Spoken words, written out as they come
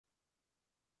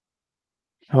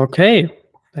Okay,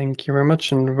 thank you very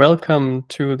much and welcome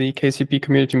to the KCP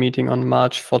community meeting on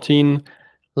March 14,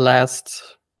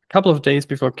 last couple of days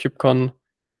before KubeCon.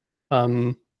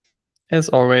 As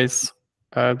always,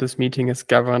 this meeting is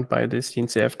governed by the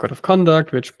CNCF Code of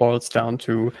Conduct, which boils down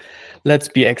to let's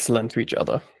be excellent to each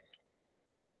other.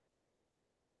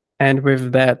 And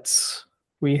with that,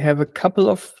 we have a couple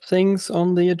of things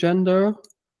on the agenda.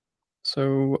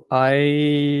 So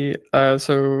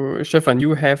Stefan,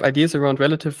 you have ideas around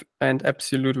relative and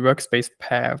absolute workspace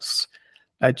paths.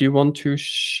 Do you want to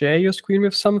share your screen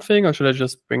with something, or should I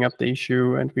just bring up the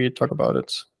issue and we talk about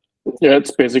it? Yeah, it's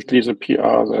basically the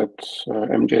PR that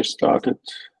MJ started.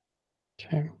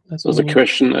 Okay. So the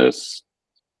question is,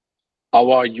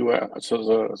 our URL, so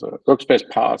the workspace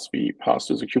paths we pass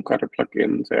to the kubectl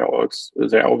plugin,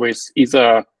 they're always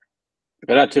either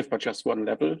relative but just one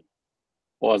level,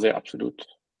 or they're absolute.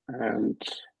 And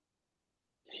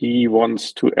he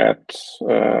wants to add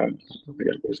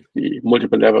basically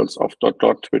multiple levels of ...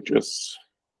 which is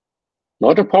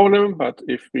not a problem, but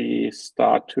if we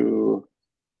start to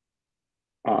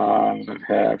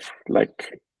have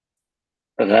like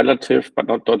a relative, but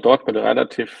not ... but a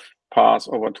relative pass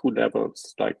over two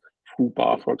levels, like foo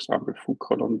bar, for example, foo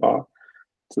colon bar,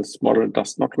 this model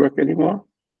does not work anymore,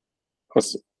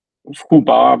 because foo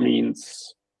bar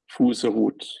means foo is the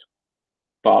root,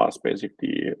 bar is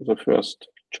basically the first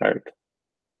child.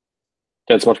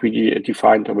 That's what we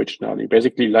defined originally,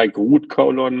 basically like root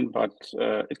colon, but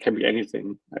it can be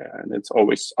anything, and it's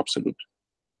always absolute.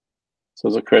 So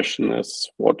the question is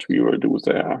what we will do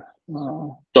there.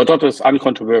 Dot is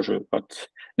uncontroversial, but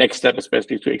next step is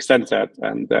basically to extend that,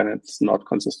 and then it's not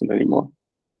consistent anymore.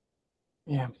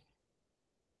 Yeah.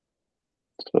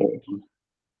 So,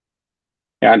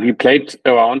 yeah, and we played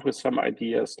around with some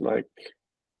ideas, like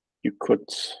you could,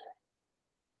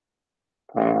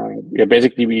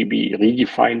 basically we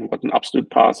redefine what an absolute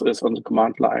path is on the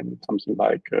command line, something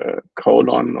like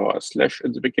colon or a slash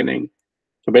in the beginning.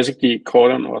 So basically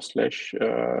colon or slash,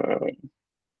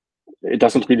 it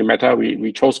doesn't really matter.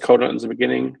 We chose colon in the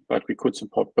beginning, but we could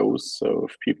support both. So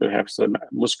if people have the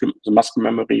muscle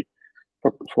memory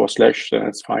for slash, then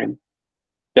it's fine.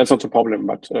 That's not a problem,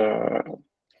 but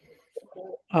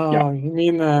yeah. You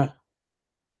mean to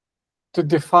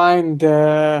define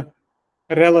the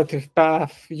relative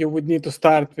path, you would need to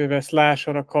start with a slash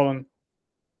or a colon?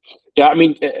 Yeah, I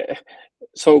mean,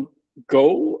 so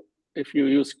Go, if you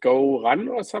use Go run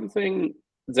or something,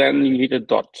 then you need a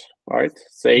dot, right?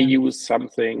 They use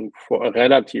something for a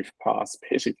relative path,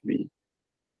 basically.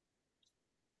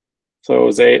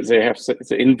 So they have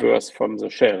the inverse from the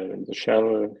shell. In the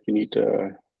shell, you need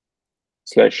a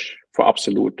slash for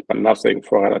absolute, but nothing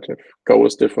for relative. Go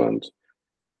is different.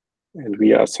 And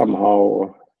we are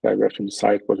somehow, we have to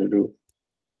decide what to do.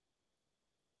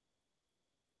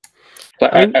 So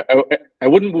I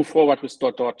wouldn't move forward with ...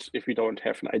 if we don't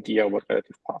have an idea what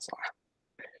relative paths are.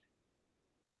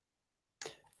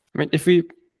 I mean, if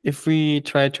we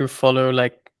try to follow,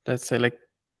 like, let's say, like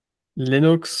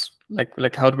Linux,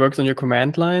 like how it works on your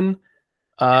command line,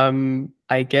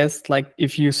 I guess like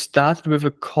if you started with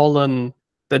a colon,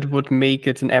 that would make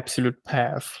it an absolute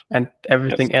path, and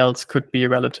everything else could be a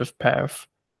relative path.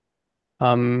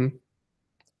 Question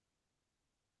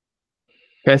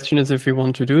is if we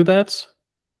want to do that,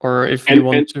 or if we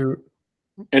want to.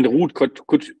 And root could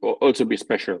also be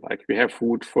special. Like we have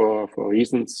root for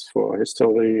reasons, for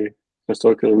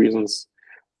historical reasons.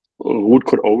 Root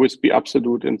could always be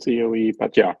absolute in theory,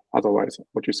 but yeah, otherwise,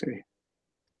 what you say?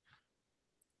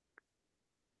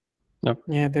 No.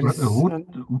 Yeah, there is.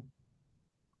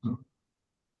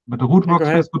 But the root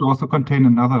workspace could also contain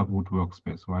another root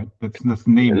workspace, right? That's the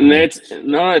name.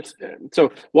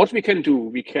 So what we can do,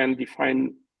 we can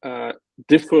define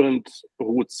different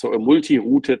roots. So a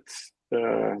multi-rooted,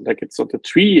 like it's not a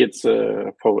tree, it's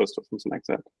a forest or something like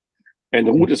that. And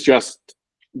the root is just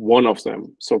one of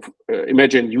them. So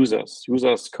imagine users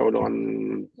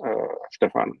colon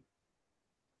Stefan.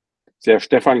 There,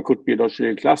 Stefan could be a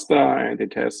logical cluster, and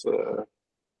it has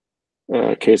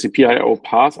KCP.io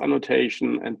path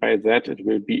annotation, and by that it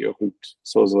will be a root.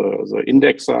 So the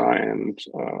indexer and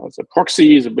the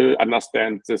proxy will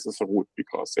understand this is a root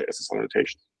because there is this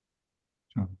annotation.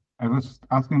 Sure. I was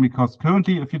asking because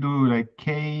currently if you do like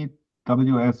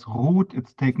KWS root,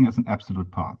 it's taken as an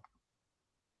absolute path.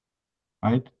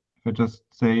 Right? If I just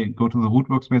say go to the root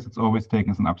workspace, it's always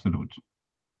taken as an absolute.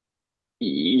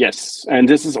 Yes, and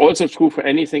this is also true for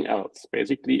anything else.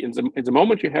 Basically, in the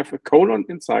moment you have a colon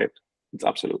inside, it's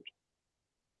absolute.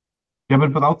 Yeah,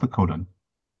 but without the colon.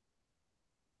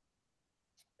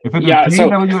 If I do Yeah, so-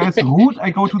 KWS root, I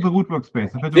go to the root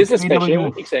workspace. If I do This is KW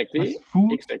special, exactly.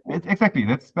 foo, Exactly. exactly,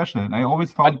 that's special. And I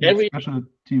always found But that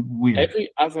specialty weird.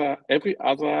 Every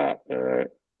other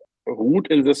root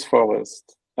in this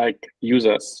forest, like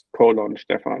users,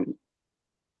 Stefan,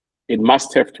 it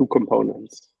must have two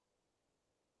components.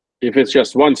 If it's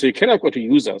just one, so you cannot go to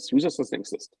users. Users doesn't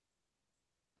exist.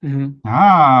 Mhm.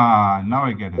 Ah, now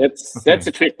I get it. That's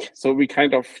a trick. So we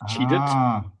kind of cheated.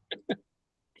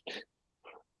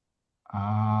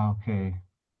 Okay.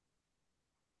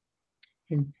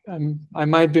 I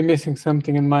might be missing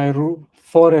something in my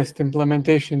forest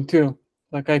implementation too.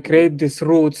 Like I create these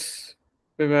roots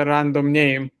with a random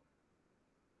name.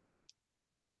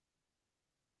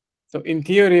 So in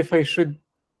theory, if I should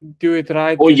do it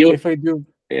right, if I do,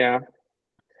 yeah,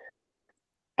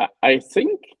 I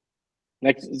think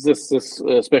like this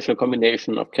special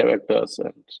combination of characters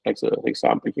and like the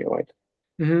example here, right?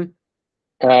 Mhm.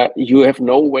 You have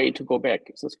no way to go back.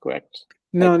 Is this correct?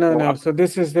 No, Like, no. So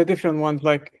this is the different ones.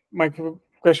 Like my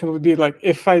question would be like,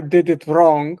 if I did it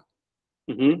wrong,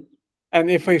 Mhm. and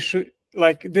if I should,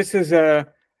 like, this is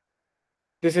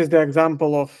the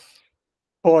example of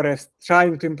forest,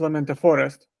 trying to implement a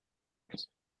forest.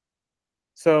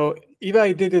 So if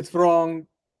I did it wrong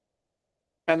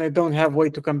and I don't have way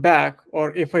to come back,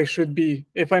 or if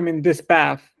I'm in this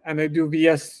path and I do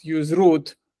vs use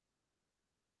root,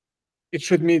 it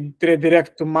should me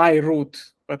redirect to my root.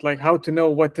 But like how to know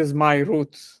what is my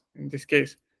root in this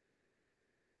case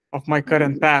of my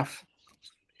current path?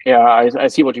 Yeah, I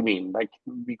see what you mean. Like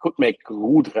we could make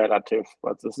root relative,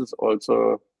 but this is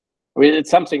also, I mean, it's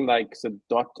something like the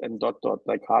dot and dot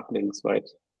like hard links, right?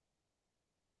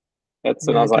 That's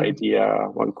another idea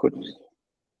one could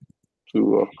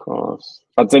do, of course.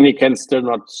 But then you can still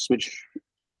not switch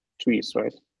trees,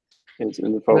 right?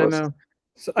 In the forest. No.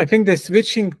 So I think the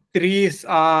switching trees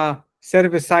are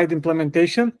service-side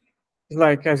implementation.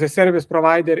 Like as a service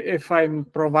provider, if I'm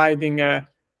providing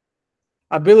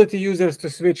ability users to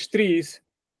switch trees,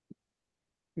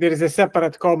 there is a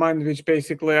separate command which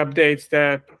basically updates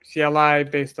the CLI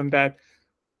based on that.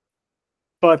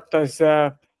 But as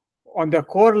on the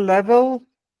core level,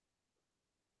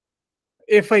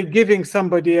 if I'm giving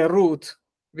somebody a root,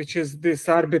 which is this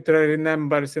arbitrary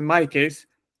numbers in my case,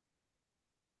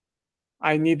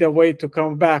 I need a way to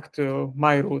come back to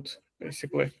my root,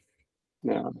 basically.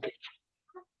 Yeah.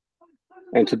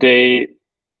 And today,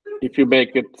 if you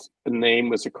make it a name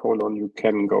with a colon, you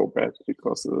can go back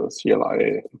because the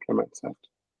CLI implements that.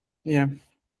 Yeah.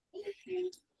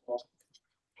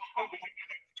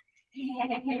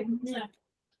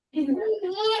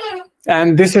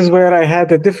 And this is where I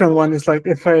had a different one. It's like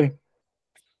if I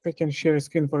can share a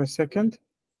screen for a second.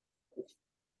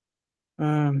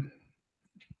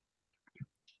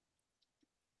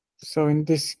 So in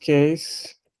this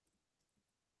case,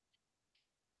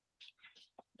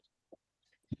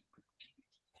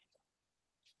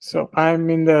 so I'm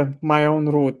in my own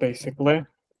root basically.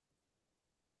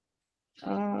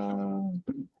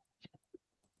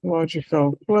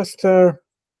 Logical cluster.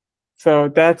 So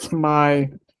that's my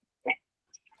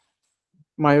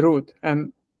root,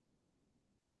 and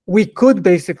we could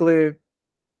basically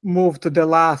move to the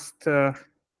last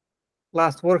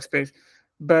workspace.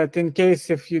 But in case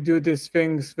if you do these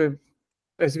things with,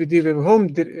 as we did with home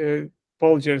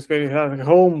pollgers, where you have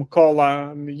home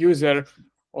colon user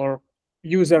or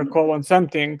user colon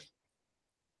something,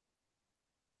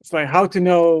 it's like how to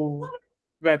know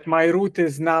that my root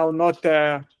is now not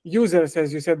users,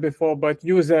 as you said before, but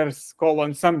users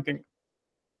colon something.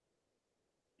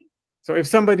 So if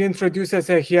somebody introduces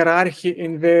a hierarchy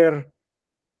in their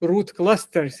root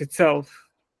clusters itself,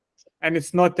 and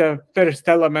it's not a first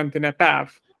element in a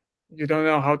path, you don't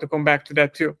know how to come back to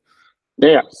that too.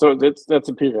 Yeah, so that's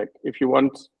a prereq. If you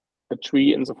want a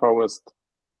tree in the forest,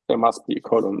 there must be a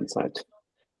colon inside.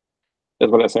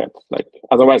 That's what I said. Like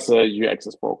otherwise, the UX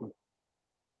is broken.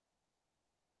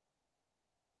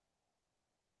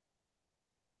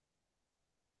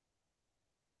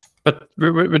 But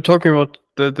we're talking about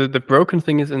the broken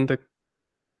thing is in the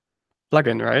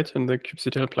plugin, right? In the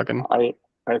kubectl plugin.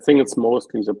 I think it's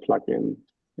mostly the plugin.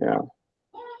 Yeah,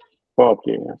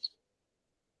 probably yes.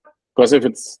 Because if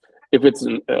it's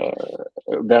a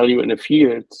value in a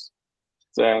field,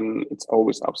 then it's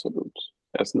always absolute.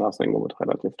 There's nothing about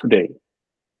relative today.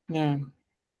 Yeah.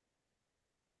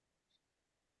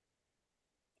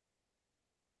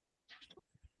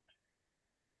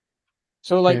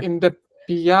 So like in the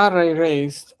PR I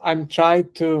raised, I'm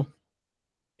trying to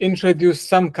introduce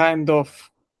some kind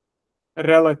of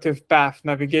relative path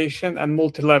navigation and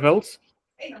multi-levels.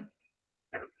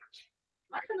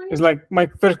 It's like my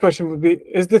first question would be: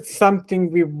 is that something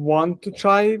we want to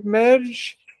try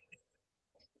merge?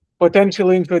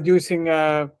 Potentially introducing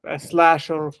a slash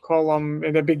or column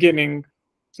in the beginning,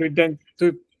 so then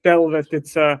to tell that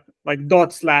it's a like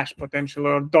dot slash potential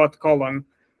or dot colon,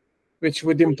 which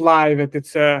would imply that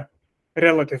it's a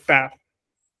relative path.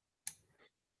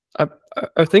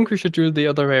 I think we should do it the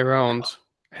other way around.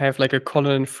 Have like a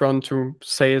colon in front to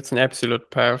say it's an absolute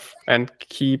path, and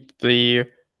keep the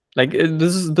like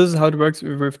this is how it works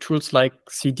with tools like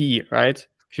CD, right?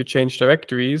 If you change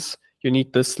directories, you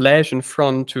need the slash in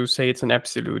front to say it's an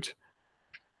absolute.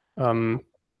 But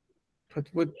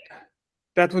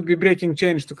that would be breaking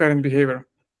change to current behavior.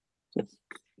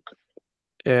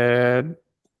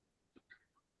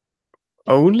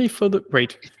 Only for the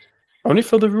only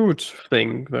for the root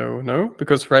thing though, no?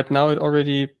 Because right now it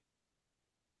already.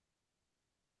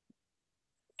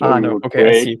 No. Okay,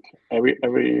 I see.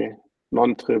 Every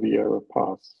non-trivial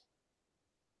path.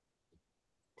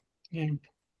 Yeah.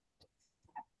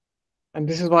 And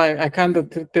this is why I kind of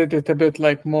did it a bit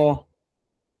like more.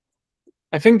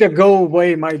 I think the go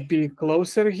way might be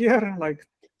closer here, like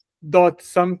dot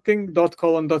something, dot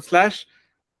colon, dot slash.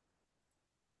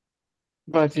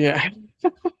 But yeah.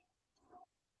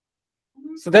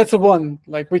 So that's a one.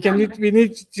 Like we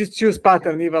need to just choose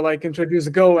pattern, either like introduce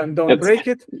go and don't break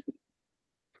it.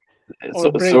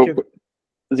 Or break it.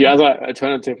 The other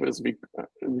alternative is we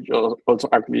also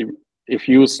ugly. If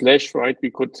you use slash, right,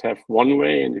 we could have one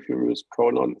way, and if you use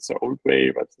colon, it's the old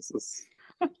way. But this is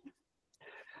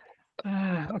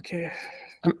okay.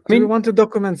 I Do mean, you want to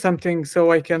document something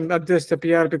so I can adjust the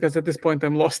PR, because at this point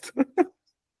I'm lost.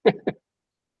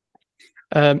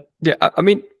 yeah. I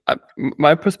mean,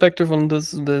 my perspective on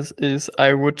this is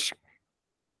I would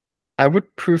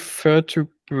prefer to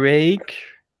break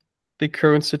the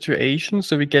current situation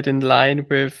so we get in line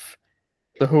with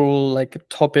the whole like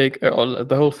topic or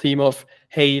the whole theme of,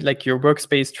 hey, like your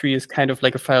workspace tree is kind of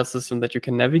like a file system that you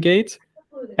can navigate,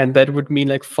 and that would mean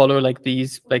like follow like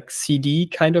these like CD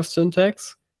kind of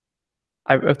syntax.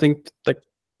 I think like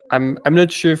I'm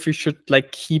not sure if we should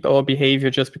like keep our behavior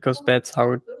just because that's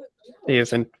how it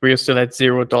is, and we're still at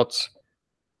 0 dots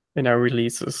in our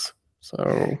releases.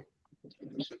 So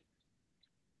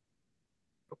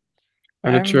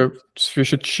I'm not sure if we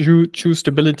should choose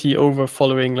stability over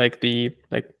following like the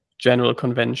general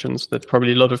conventions that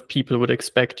probably a lot of people would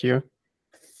expect here.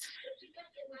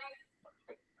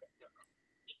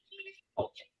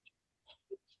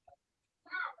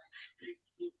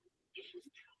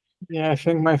 Yeah, I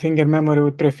think my finger memory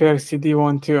would prefer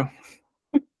CD1 too.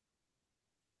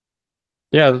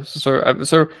 Yeah,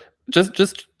 so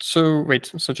just so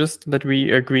wait, so just that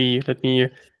we agree, let me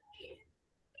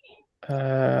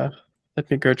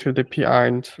go to the PR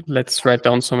and let's write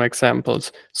down some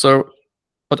examples. So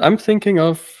what I'm thinking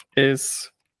of is,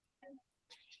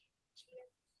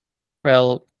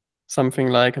 well, something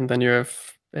like, and then you have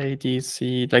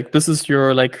ADC, like this is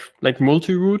your like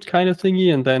multi-root kind of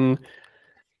thingy, and then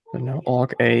I don't know,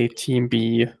 org A, team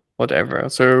B, whatever.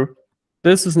 So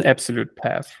this is an absolute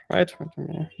path, right?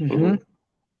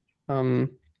 Mm-hmm.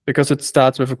 Because it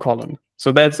starts with a colon.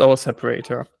 So that's our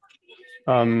separator.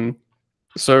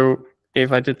 So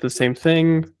if I did the same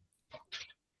thing,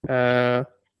 let's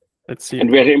see. And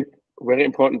very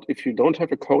important, if you don't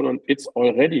have a colon, it's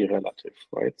already relative,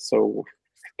 right? So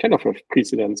kind of have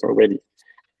precedence already.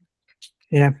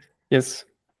 Yeah. Yes.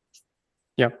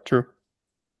 Yeah, true.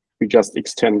 We just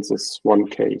extend this one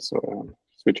case, so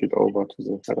switch it over to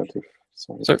the relative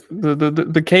side. So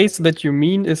the case that you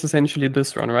mean is essentially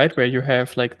this one, right? Where you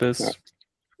have like this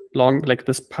long, like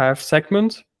this path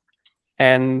segment,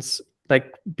 and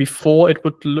like before it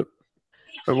would look.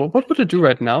 What would it do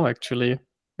right now, actually?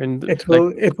 It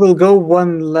will go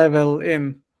one level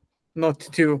in, not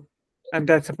two, and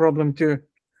that's a problem too.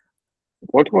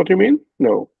 What do you mean?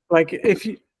 No. Like if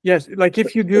you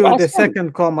if you do the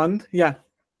second command,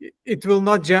 it will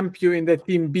not jump you in the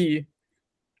team B.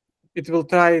 It will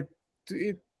try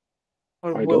to.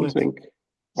 I don't think.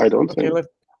 Okay,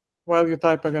 while you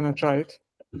type, I'm gonna try it.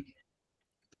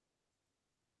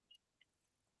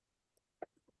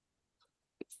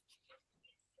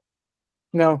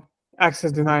 No,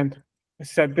 access denied. I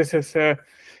said this is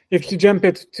if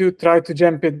you try to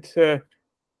jump it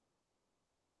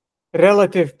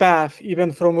relative path,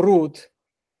 even from root,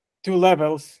 2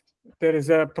 levels, there is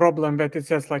a problem that it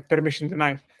says like permission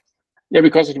denied. Yeah,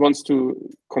 because it wants to.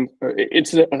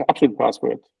 It's an absolute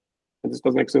password, and this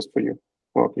doesn't exist for you.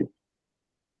 Okay.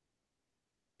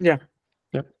 Yeah.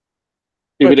 Yep.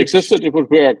 If it existed, it would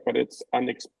work, but it's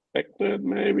unexpected.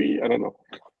 Maybe, I don't know.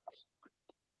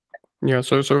 Yeah,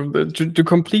 so to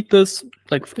complete this,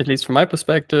 like at least from my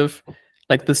perspective,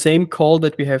 like the same call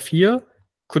that we have here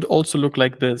could also look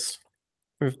like this,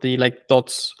 with the like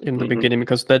dots in the beginning,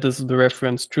 because that is the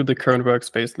reference to the current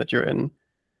workspace that you're in.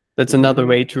 That's another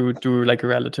way to do like a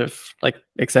relative, like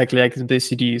exactly like the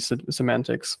CD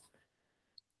semantics.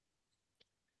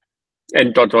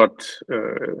 And dot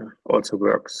also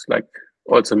works, like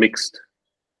also mixed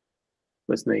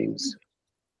with names.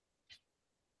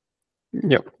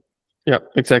 Yeah,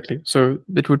 exactly. So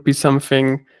it would be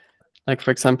something like, for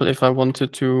example, if I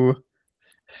wanted to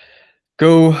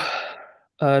go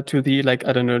to the, like,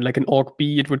 I don't know, like an org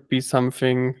B, it would be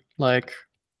something like,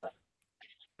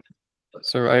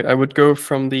 so I would go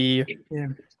from the,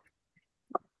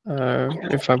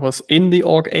 if I was in the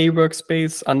org A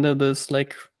workspace under this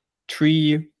like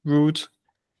tree root,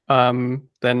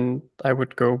 then I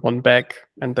would go one back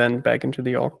and then back into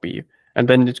the org B. And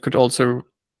then it could also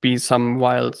be some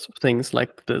wild things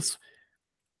like this.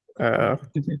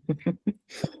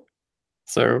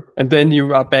 So, and then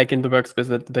you are back in the workspace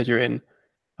that you're in.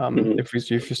 If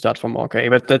you start from org A,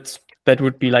 but that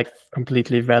would be like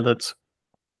completely valid.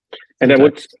 And I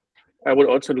would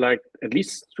also like at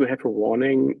least to have a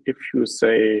warning if you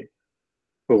say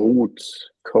root :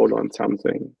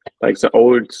 something, like the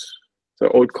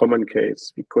old common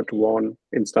case we could warn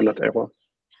in standard error.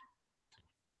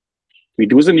 We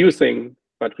do the new thing,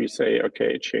 but we say,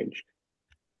 okay, it changed.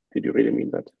 Did you really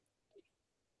mean that?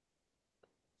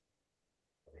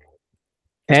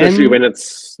 Especially when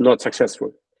it's not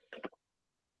successful.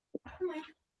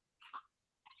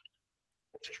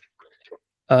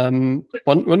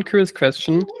 One curious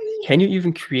question: can you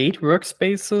even create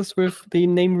workspaces with the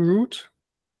name root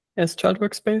as child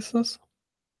workspaces?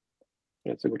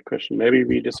 That's a good question. Maybe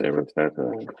we disabled that,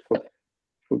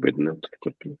 forbidden it.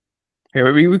 Could be. Yeah,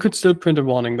 we could still print a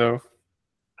warning though.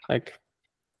 Like,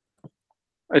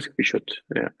 I think we should.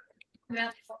 Yeah.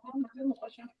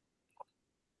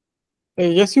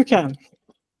 Yes, you can.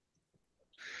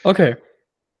 Okay,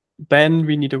 then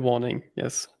we need a warning.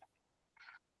 Yes.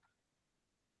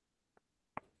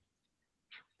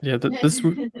 Yeah, this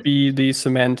would be the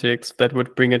semantics that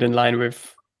would bring it in line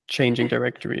with changing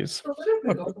directories.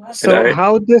 So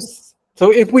how this?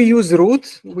 So if we use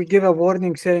root, we give a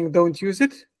warning saying don't use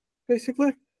it,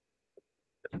 basically.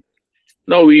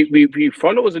 No, we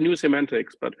follow the new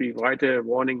semantics, but we write a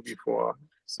warning before.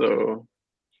 So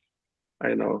I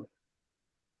don't know.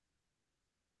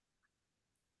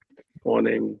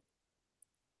 Warning.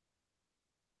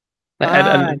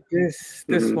 This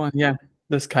one, yeah.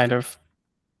 This kind of.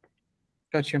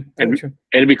 Gotcha.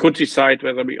 And we could decide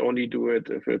whether we only do it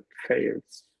if it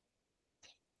fails.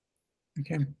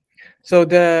 Okay. So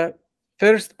the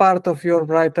first part of your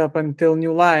write up until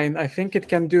new line, I think it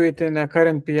can do it in a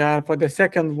current PR. For the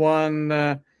second one,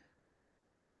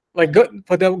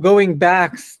 for the going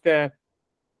backs,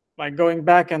 like going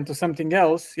back into something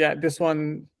else, yeah, this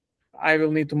one I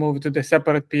will need to move to the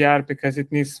separate PR because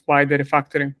it needs wider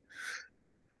refactoring.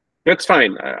 That's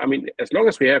fine. I mean, as long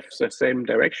as we have the same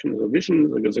direction, the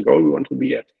vision, the goal we want to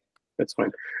be at, that's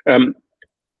fine.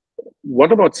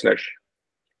 What about slash?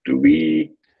 Do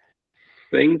we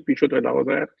think we should allow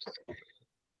that?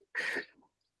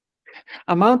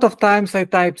 Amount of times I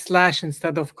type slash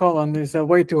instead of colon is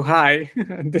way too high.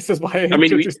 And this is why I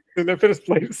introduced it in the first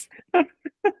place.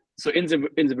 So in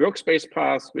the workspace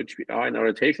path, which we are in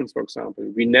annotations, for example,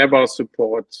 we never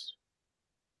support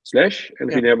slash,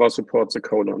 and we never support the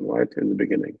colon, right, in the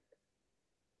beginning.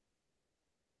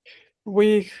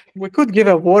 We could give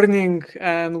a warning,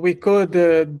 and we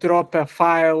could drop a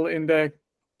file in the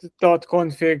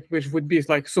 .config, which would be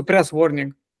like suppress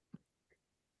warning.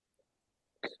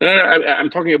 No, I'm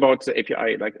talking about the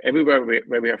API, like everywhere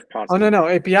where we have paths. Oh, no,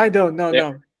 API don't,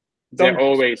 no. They're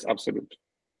always absolute.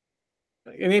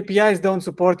 And APIs don't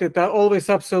support it. Always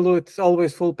absolute,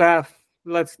 always full path.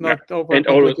 Let's not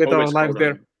overcomplicate our lives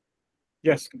there.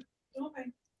 Yes.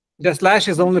 The slash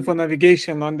is only for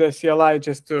navigation on the CLI,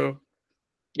 just to.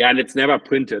 Yeah, and it's never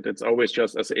printed. It's always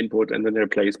just as input and then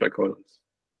replaced by colons.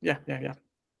 Yeah.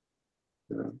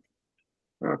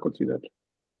 I could see that.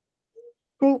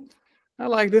 Cool. I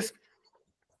like this.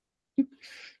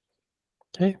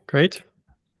 Okay, great.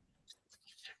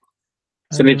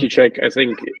 Sanity check. I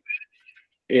think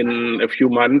in a few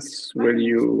months,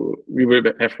 we will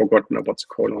have forgotten about the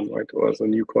colon, right? Or the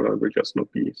new colon will just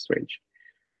not be strange.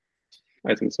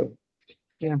 I think so.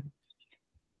 Yeah.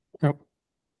 Yep.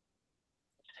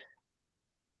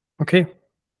 Okay.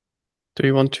 Do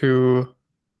you want to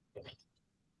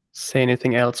say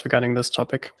anything else regarding this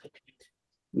topic?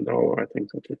 No, I think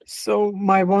that's it. So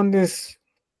my one is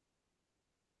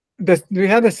we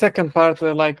had a second part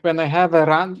where, like, when I have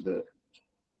a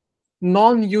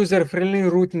non-user friendly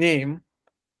root name,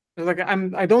 like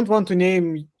I don't want to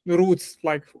name roots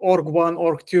like org1,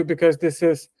 org2, because this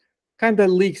is kind of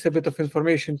leaks a bit of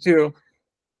information too.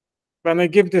 When I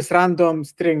give this random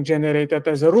string generated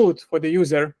as a root for the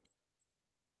user,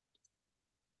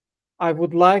 I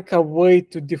would like a way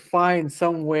to define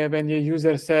somewhere when your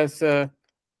user says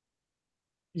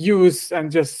use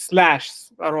and just slash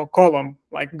or column,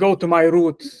 like go to my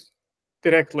root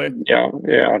directly. Yeah.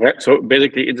 So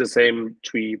basically, it's the same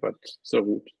tree, but the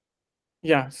root.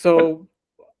 Yeah. So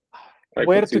I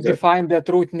where could see to that. define that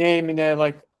root name in a,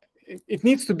 like, it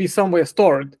needs to be somewhere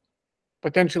stored,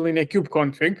 potentially in a kube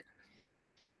config.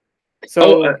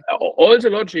 So all the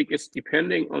logic is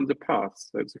depending on the path.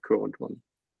 That's the current one.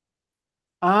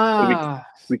 So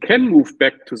we can move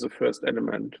back to the first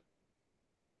element.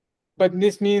 But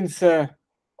this means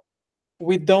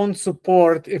we don't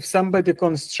support if somebody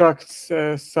constructs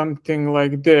something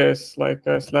like this, like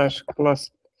a slash plus.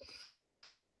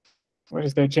 Where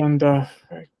is the agenda?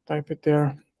 I type it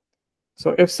there.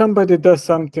 So if somebody does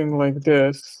something like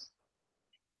this,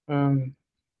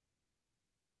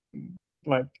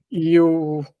 like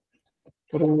EU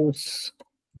roots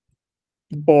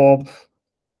Bob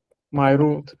my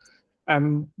root,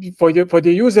 and for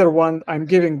the user one, I'm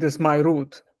giving this my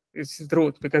root. It's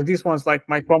root because this one's like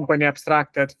my company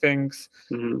abstracted things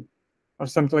or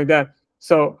something like that.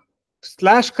 So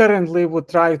slash currently would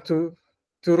try to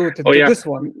route it to this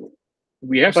one.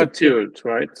 We have the tilt,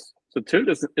 right? The tilt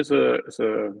is a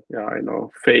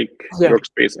fake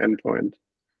workspace endpoint.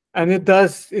 And it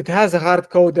has a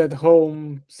hard-coded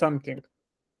home something.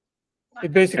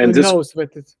 It basically knows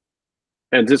what it.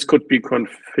 And this could be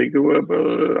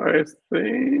configurable, I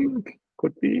think.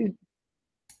 Could be.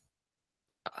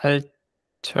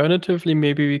 Alternatively,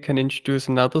 maybe we can introduce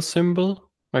another symbol.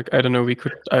 Like, I don't know, we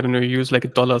could, use like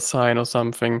a $sign or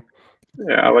something.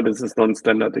 Yeah, but this is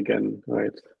non-standard again,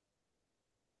 right?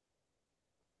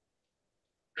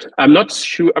 I'm not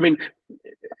sure. I mean,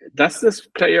 does this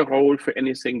play a role for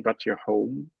anything but your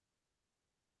home?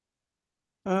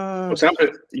 For example,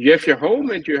 you have your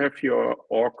home and you have your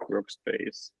org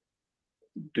workspace.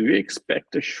 Do you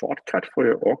expect a shortcut for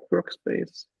your org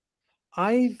workspace?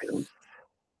 I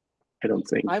don't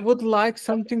think. I would like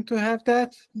something to have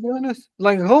that, to be honest.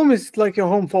 Like home is like your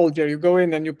home folder. You go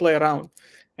in and you play around.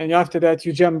 And after that,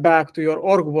 you jump back to your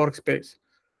org workspace.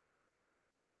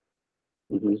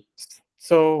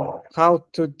 So how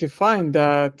to define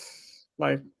that?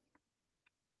 Like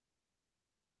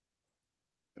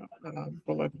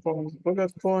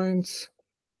bullet points.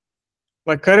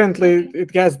 Like currently,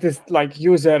 it has this like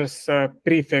users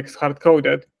prefix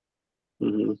hard-coded.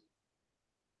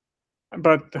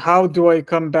 But how do I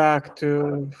come back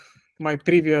to my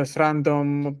previous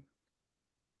random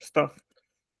stuff?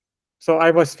 So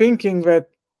I was thinking that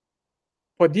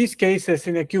for these cases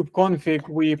in a kube config,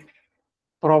 we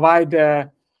provide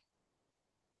a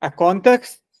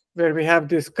context where we have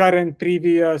this current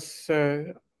previous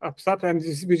upstart, and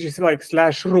which is like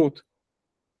 /root.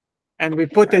 And we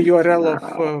put a URL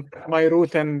of my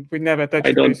root, and we never touch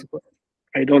it, basically.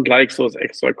 I don't like those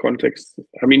extra contexts.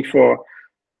 I mean, for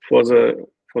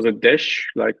the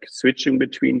dash, like switching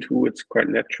between two, it's quite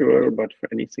natural, but for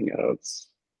anything else,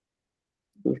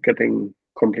 it's getting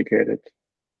complicated.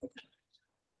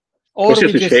 Or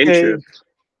we just say,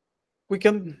 we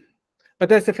can, but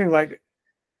that's the thing, like,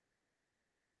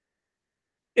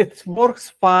 it works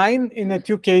fine in a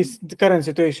two-case current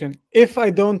situation. If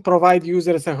I don't provide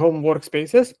users a home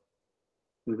workspaces,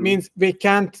 means they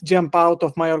can't jump out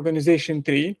of my organization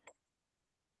tree.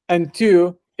 And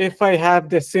two, if I have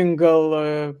the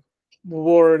single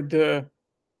word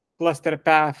cluster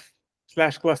path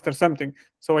 / cluster something,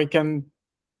 so I can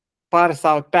parse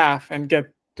out path and get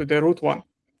to the root one.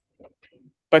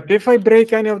 But if I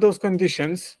break any of those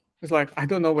conditions, it's like, I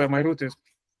don't know where my root is.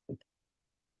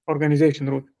 Organization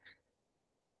root.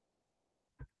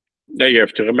 Yeah, you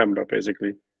have to remember,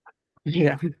 basically.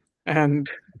 Yeah, and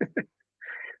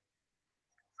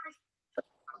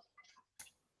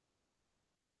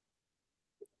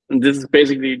this is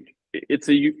basically, it's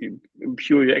a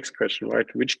pure UX question, right?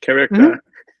 Which character,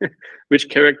 which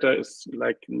character is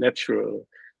like natural?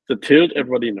 The tilt,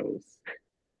 everybody knows.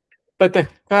 But the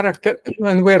character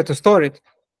and where to store it,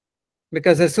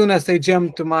 because as soon as they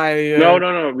jump to my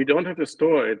no, we don't have to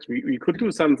store it. We could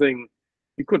do something.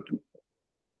 We could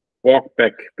walk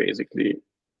back, basically.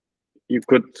 You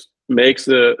could make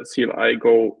the CLI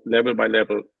go level by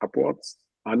level upwards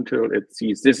until it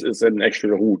sees this is an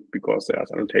actual root, because there's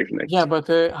annotation. Yeah, but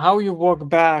how you walk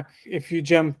back if you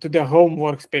jump to the home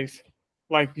workspace?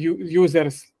 like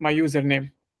my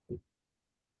username.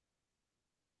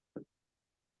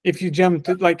 If you jump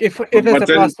to like if it's a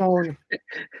plus one.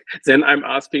 Then I'm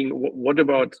asking, what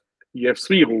about you have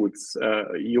 3 roots?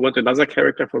 You want another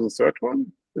character for the third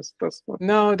one? That's what...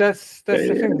 No, that's the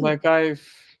thing. Like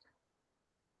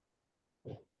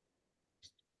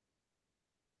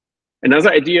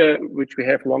another idea which we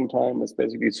have a long time is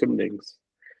basically symlinks.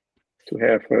 To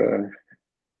have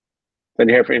then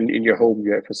you have in your home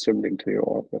you have a symlink to your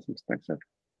org or something like that.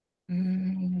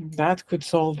 That could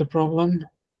solve the problem.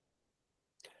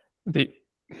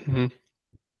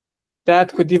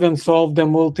 That could even solve the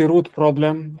multi-root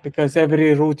problem, because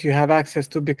every root you have access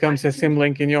to becomes a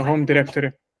symlink in your home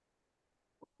directory.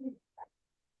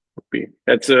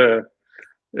 That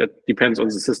depends on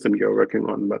the system you're working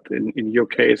on, but in your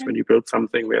case, when you build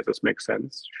something where this makes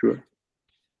sense, sure,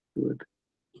 do it.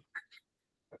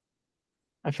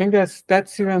 I think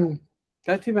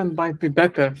that even might be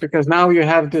better, because now you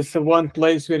have this one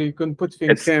place where you can put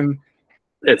things in.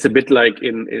 It's a bit like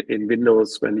in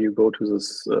Windows when you go to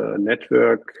this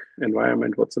network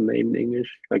environment. What's the name in English?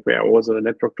 Like where all the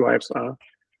network drives are.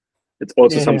 It's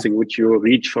also something which you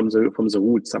reach from the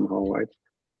root somehow, right?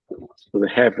 So they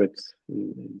have it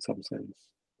in some sense.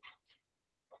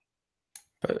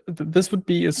 But this would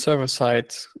be a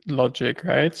server-side logic,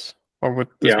 right? Or would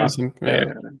this be some,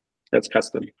 that's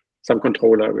custom. Some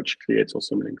controller which creates those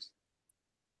symlinks.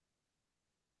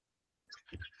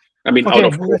 I mean, out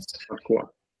of core, not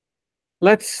core.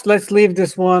 Let's leave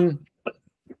this one.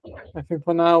 I think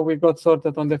for now we got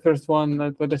sorted on the first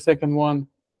one. For the second one,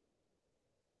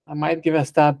 I might give a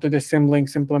stab to the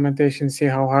symlinks implementation, see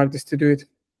how hard it is to do it.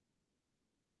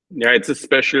 Yeah, it's a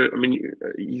special. I mean,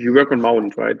 you work on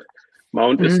Mount, right?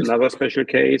 Mount is another special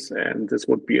case, and this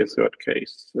would be a third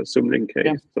case, the symlink case.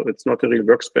 Yeah. So it's not a real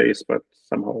workspace, but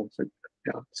somehow,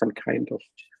 some kind of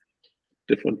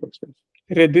different workspace.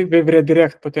 With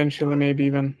redirect potentially, maybe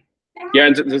even. Yeah,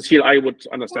 and the CLI would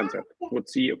understand that. Would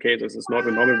see, okay, this is not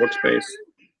a normal workspace.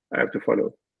 I have to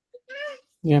follow.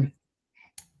 Yeah.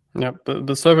 Yeah,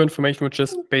 the server information would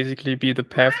just basically be the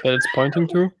path that it's pointing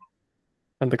to,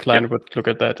 and the client would look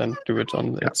at that and do it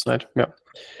on its side. Yeah.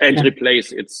 And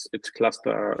replace its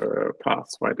cluster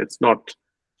paths, right? It's not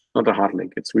a hard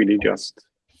link. It's really just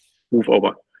move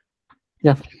over.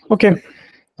 Yeah. Okay.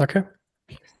 Okay.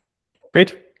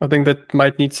 Great. I think that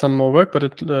might need some more work, but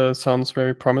it sounds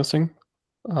very promising.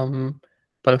 But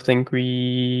I think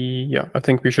we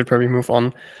should probably move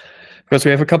on, because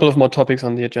we have a couple of more topics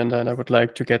on the agenda, and I would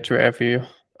like to get to every,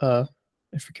 if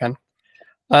we can.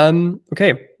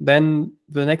 Okay, then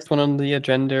the next one on the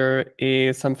agenda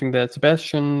is something that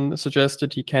Sebastian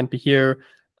suggested. He can't be here,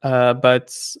 but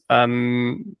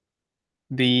since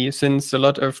a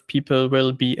lot of people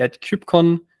will be at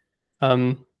KubeCon,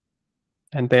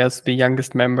 and there's the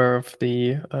youngest member of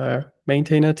the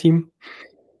maintainer team.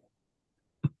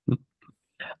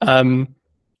 Would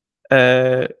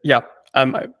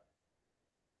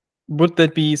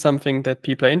that be something that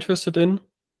people are interested in,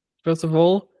 first of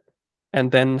all? And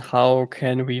then how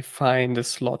can we find a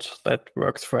slot that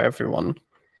works for everyone?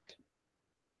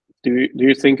 Do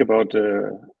you think about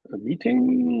a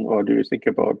meeting, or do you think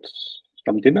about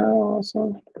some dinner or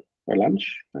so, or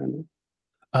lunch?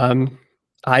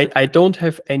 I don't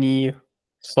have any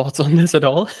thoughts on this at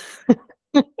all.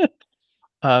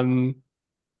 I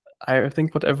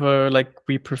think whatever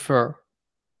we prefer.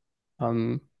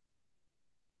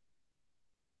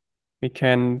 We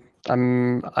can.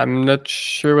 I'm not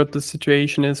sure what the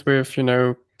situation is with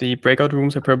the breakout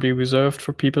rooms are probably reserved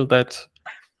for people that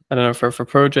I don't know for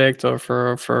projects or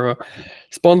for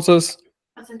sponsors.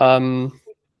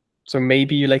 So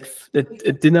maybe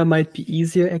a dinner might be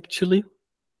easier actually.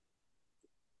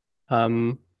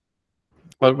 What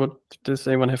does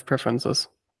anyone have preferences?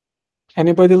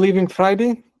 Anybody leaving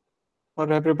Friday,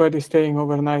 or everybody staying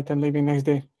overnight and leaving next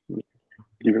day?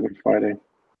 Leaving on Friday.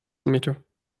 Me too.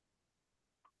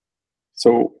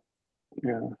 So,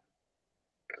 yeah,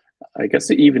 I guess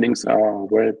the evenings are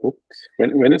well booked.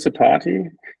 When is the party?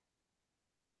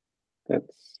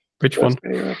 That's which one?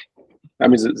 I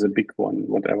mean, the big one,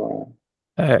 whatever.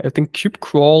 I think Kube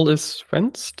Crawl is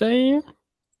Wednesday.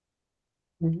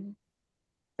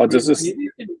 But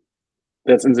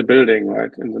that's in the building,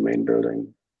 right? In the main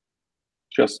building.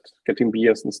 Just getting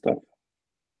beers and stuff.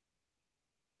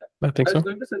 I think so. I was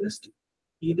going to suggest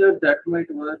either that might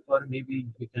work, or maybe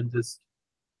we can just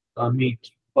meet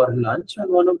for lunch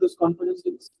on one of those conference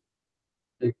days,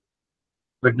 like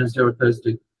Wednesday or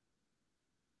Thursday.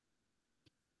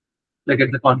 Like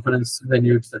at the conference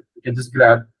venue itself, you can just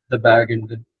grab the bag and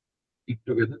then eat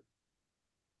together.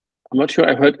 I'm not sure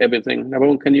I heard everything.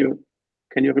 Nabon, can you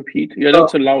Can you repeat? You're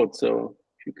not so loud, so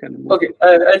if you can. Okay,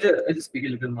 I'll just speak a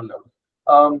little more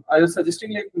loud. I was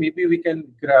suggesting like maybe we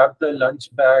can grab the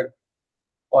lunch bag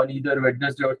on either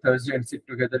Wednesday or Thursday and sit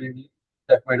together in.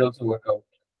 That might also work out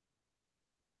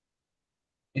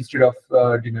instead of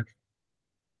dinner.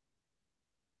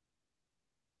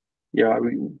 Yeah,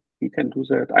 we can do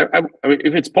that. I mean,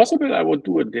 if it's possible, I would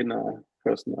do a dinner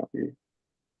personally.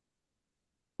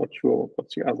 Not sure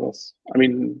what's the others. I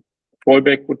mean,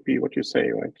 fallback would be what you say,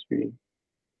 right? We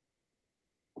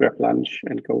grab lunch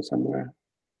and go somewhere.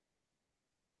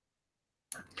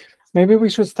 Maybe we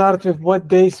should start with what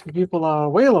days people are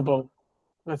available.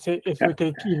 Let's say if we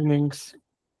take evenings.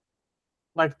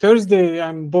 Like Thursday,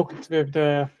 I'm booked with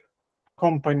the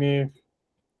company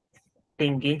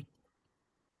thingy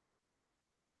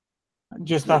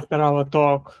just after our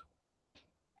talk.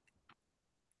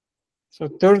 So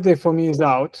Thursday for me is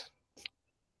out.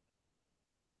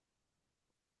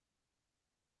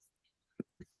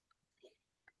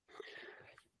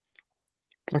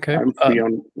 Okay. I'm free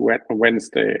on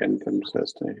Wednesday and then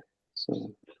Thursday.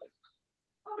 So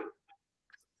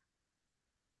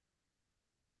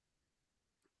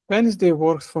Wednesday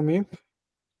works for me.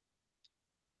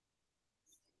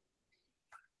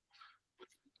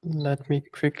 Let me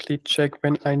quickly check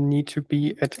when I need to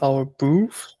be at our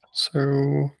booth.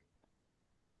 So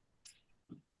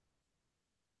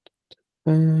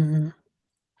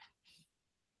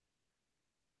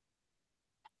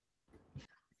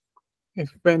If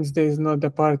Wednesday is not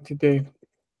the party day.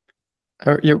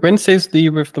 yeah, Wednesday's the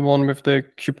one with the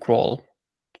cube crawl.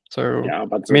 So yeah,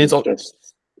 but I mean,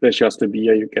 there's just a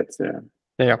beer you get there.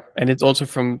 Yeah, and it's also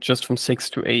from 6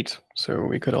 to 8. So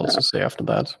we could also say after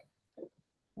that.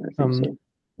 I think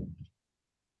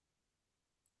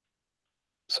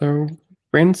So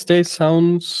Wednesday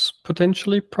sounds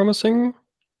potentially promising.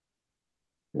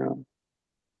 Yeah.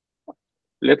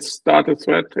 Let's start a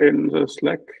thread in the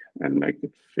Slack and make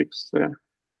it fix there.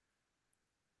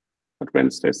 But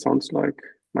Wednesday sounds like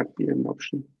might be an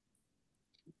option.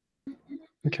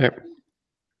 Okay.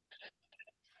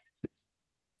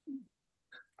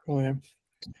 Cool, yeah.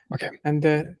 Okay. And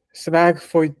the swag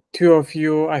for 2 of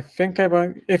you, I think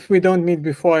if we don't meet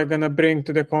before, I'm gonna bring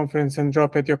to the conference and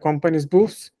drop at your company's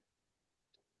booths.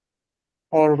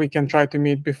 Or we can try to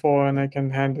meet before and I can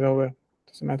hand it over.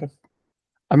 Doesn't matter.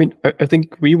 I mean, I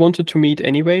think we wanted to meet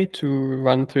anyway to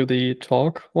run through the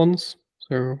talk once.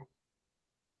 So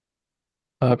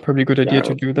probably a good idea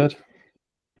to do that.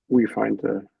 We find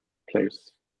a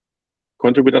place.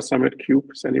 Contributor Summit Cube,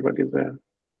 is anybody there?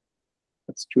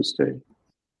 That's Tuesday.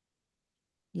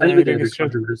 I'll be there at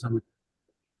Contributor Summit.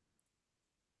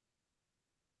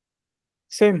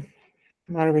 Same.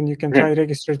 Marvin, you can try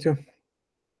register too.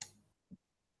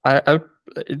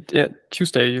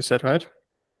 Tuesday, you said, right?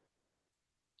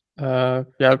 Yeah,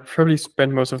 I'll probably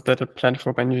spend most of that at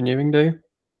Platform Engineering Day.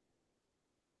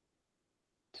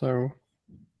 So,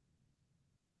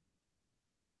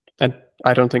 and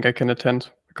I don't think I can attend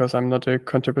because I'm not a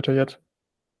contributor yet.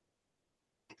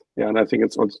 Yeah, and I think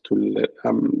it's also too late.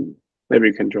 Maybe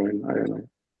you can join. I don't know.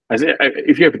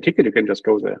 If you have a ticket, you can just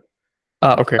go there.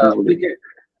 Okay.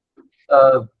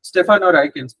 Stefan or I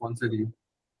can sponsor you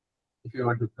if you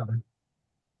want to come.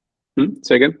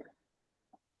 Say again?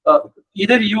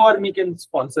 Either you or me can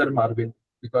sponsor Marvin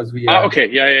because we are. Okay.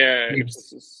 Yeah.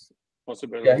 It's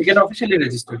possible. Yeah, he can officially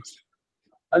register.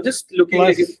 I'm just looking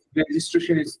like if the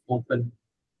registration is open.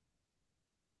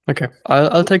 Okay,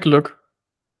 I'll take a look.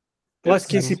 Plus,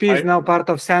 KCP is now part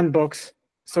of Sandbox,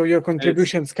 so your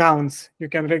contributions counts. You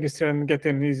can register and get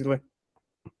in easily.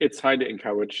 It's highly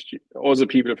encouraged. All the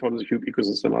people from the Cube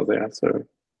ecosystem are there, so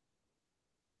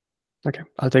okay,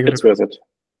 I'll take a look. It's worth it.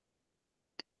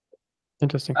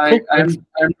 Interesting. I'm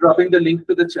dropping the link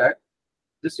to the chat.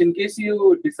 Just in case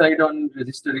you decide on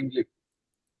registering,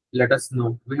 let us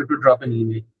know. We have to drop an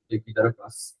email, like either of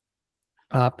us.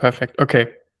 Perfect.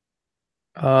 Okay.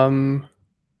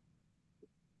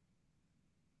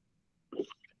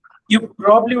 You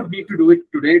probably would need to do it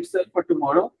today itself or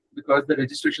tomorrow because the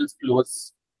registrations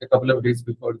close a couple of days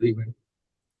before the event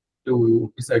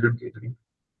to decide on catering.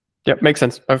 Yeah, makes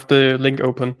sense. I have the link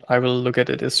open. I will look at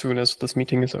it as soon as this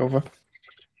meeting is over.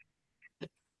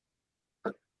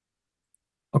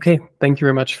 Okay, thank you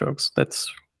very much, folks.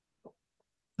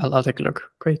 I'll take a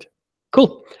look. Great.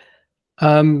 Cool.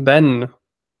 Then,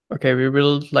 okay, we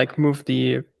will move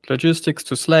the logistics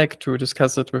to Slack to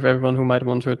discuss it with everyone who might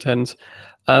want to attend.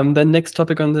 Then next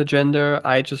topic on the agenda,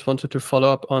 I just wanted to follow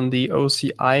up on the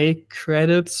OCI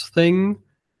credits thing.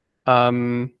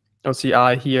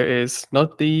 OCI here is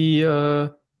not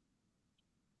the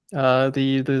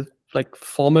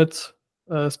format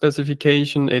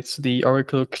specification. It's the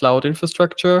Oracle Cloud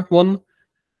Infrastructure one.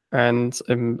 And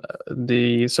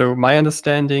so my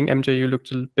understanding, MJ, you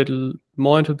looked a bit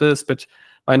more into this, but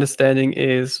my understanding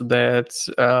is that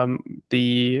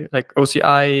the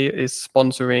OCI is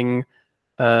sponsoring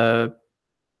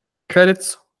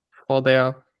credits for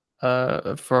their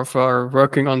for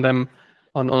working on them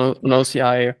on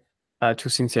OCI to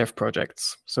CNCF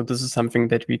projects. So this is something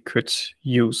that we could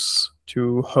use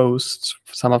to host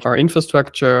some of our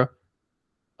infrastructure,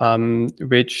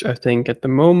 which I think at the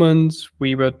moment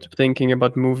we were thinking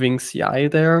about moving CI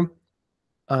there,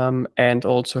 and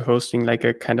also hosting like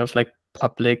a kind of like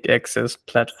public access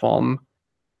platform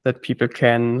that people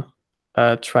can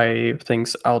try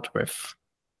things out with.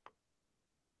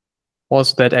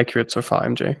 Was that accurate so far,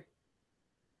 MJ?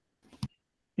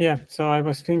 Yeah, so I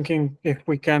was thinking if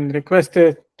we can request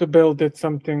it to build it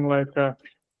something like a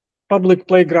public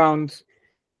playground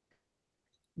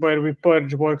where we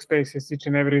purge workspaces each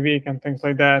and every week and things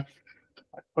like that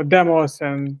for demos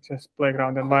and just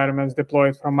playground environments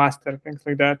deployed from master, things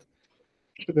like that.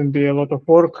 Shouldn't be a lot of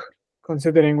work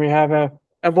considering we have a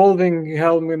evolving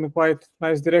Helm in a quite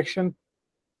nice direction.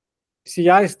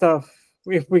 CI stuff,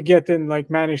 if we get in like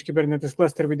managed Kubernetes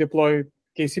cluster, we deploy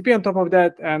KCP on top of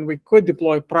that, and we could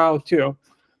deploy PRAO too.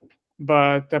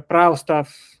 But the PRAO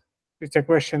stuff, it's a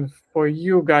question for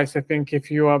you guys, I think,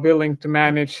 if you are willing to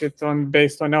manage it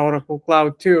based on Oracle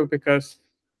Cloud too, because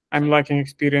I'm lacking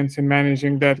experience in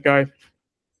managing that guy.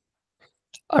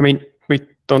 I mean, we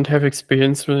don't have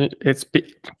experience with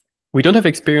we don't have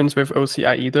experience with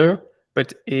OCI either,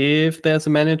 but if there's a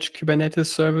managed Kubernetes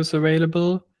service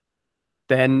available,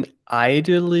 then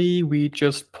ideally we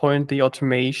just point the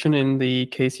automation in the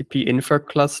KCP infra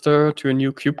cluster to a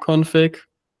new kubeconfig,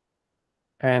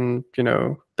 and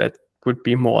that would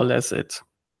be more or less it.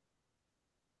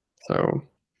 So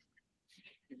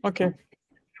okay,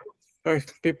 so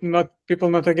if people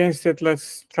not against it,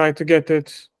 let's try to get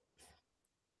it.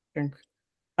 I think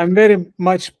I'm very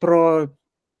much pro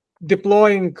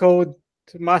deploying code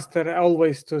master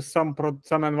always to some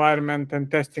environment and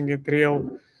testing it real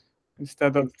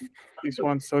instead of this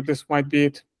one. So this might be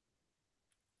it.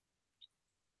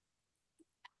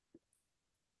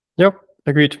 Yep,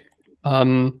 agreed.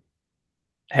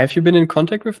 Have you been in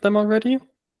contact with them already?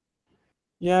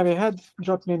 Yeah, they had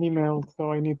dropped me an email,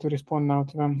 so I need to respond now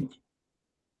to them.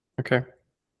 Okay.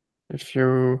 If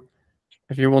you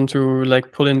want to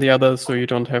like pull in the others so you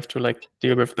don't have to like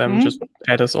deal with them, just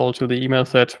add us all to the email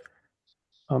thread.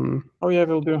 Oh yeah,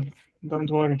 will do. Don't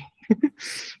worry.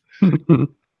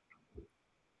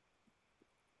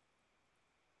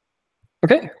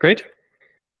 Okay, great.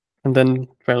 And then,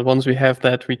 well, once we have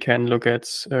that, we can look at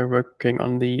working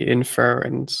on the infer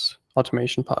and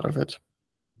automation part of it.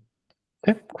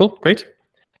 Okay, cool, great.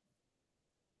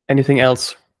 Anything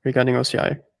else regarding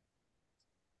OCI?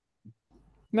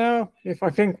 No,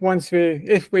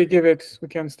 if we give it, we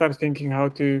can start thinking how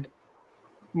to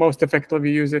most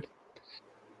effectively use it.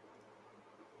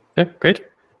 Okay, great.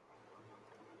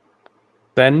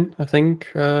 Then I think,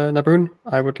 Nabrun,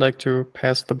 I would like to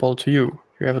pass the ball to you.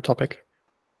 You have a topic.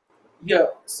 Yeah,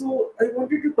 so I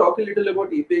wanted to talk a little about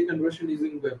API conversion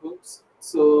using webhooks.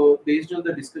 So based on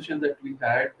the discussion that we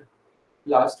had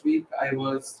last week, I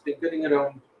was tinkering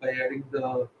around by adding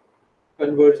the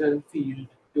conversion field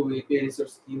to API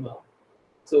resource schema.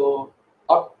 So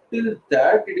up till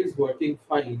that, it is working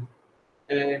fine.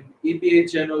 And API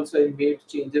gen also I made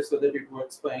changes so that it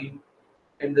works fine.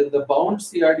 And then the bound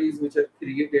CRDs which are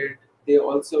created, they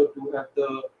also do have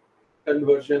the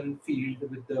conversion field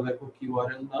with the webhook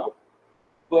URL now.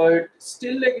 But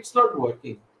still, like, it's not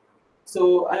working.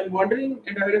 So I'm wondering,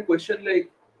 and I had a question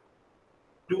like,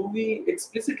 do we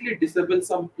explicitly disable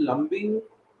some plumbing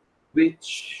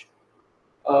which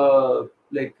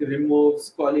like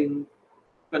removes calling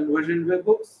conversion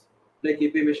webhooks like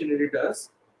API Machinery does?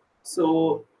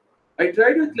 So I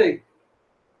tried with like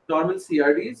normal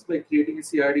CRDs by creating a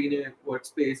CRD in a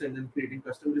workspace and then creating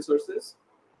custom resources.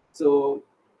 So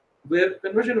where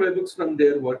conversion webhooks from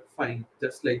there work fine,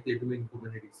 just like they do in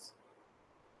Kubernetes.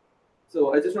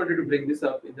 So I just wanted to bring this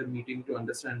up in the meeting to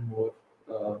understand more.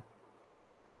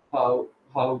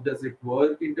 How does it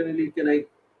work internally? Can I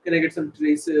get some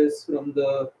traces from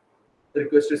the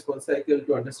request response cycle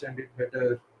to understand it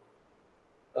better?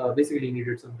 Basically,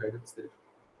 needed some guidance there.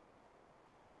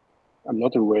 I'm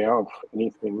not aware of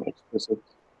anything explicit.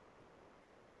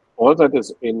 All that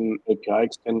is in API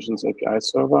extensions, API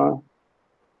server.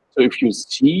 So if you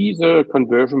see the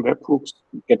conversion webhooks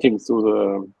getting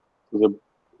through the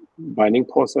binding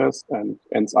process and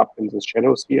ends up in the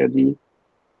shadow CRD,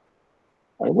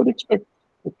 I would expect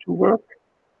it to work.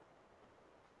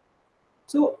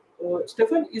 So,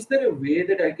 Stefan, is there a way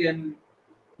that I can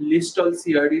list all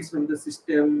CRDs from the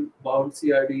system, bound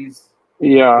CRDs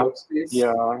Yeah, workspace?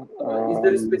 yeah. Is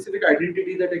there a specific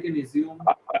identity that I can assume?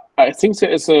 I think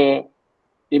there is a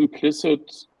implicit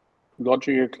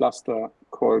logical cluster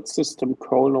called system :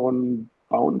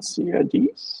 bound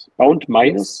CRDs, bound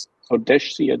minus, so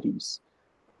dash CRDs.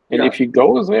 And Yeah. if you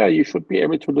go there, you should be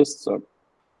able to list them.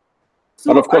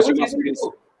 So But of course, I was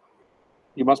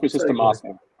you must be Sorry, system go ahead.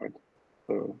 master, right?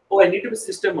 So, Oh, I need to be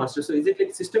system master. So is it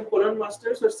like system :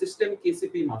 masters or system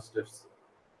KCP masters?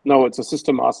 no, it's a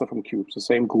system master from Cube, the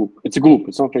same group. It's a group,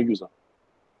 it's not a user.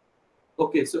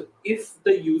 Okay, so if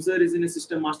the user is in a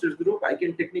system masters group, I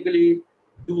can technically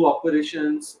do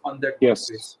operations on that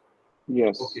Yes. workspace.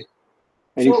 Yes. Okay.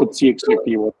 And you So should see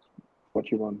exactly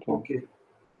what you want. Yeah. Okay.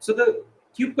 So the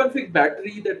kubeconfig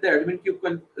battery that the admin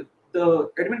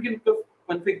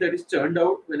config that is churned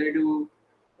out when I do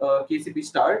KCP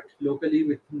start locally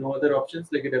with no other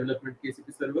options like a development KCP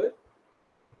server,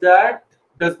 that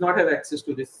does not have access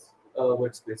to this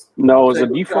workspace. No, So the I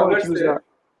could default traverse user, there.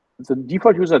 the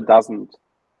default user doesn't.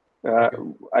 Okay.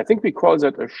 I think we call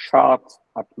that a shard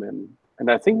admin,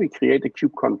 and I think we create a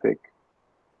kubeconfig.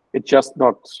 It's just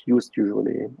not used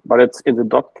usually, but it's in the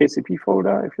 .kcp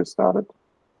folder if you start it,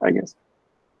 I guess.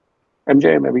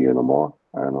 MJ, maybe you know more.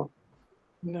 I don't know.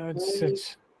 No,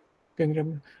 it's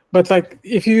but like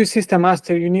if you use system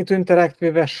master, you need to interact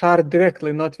with a shard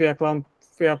directly, not via front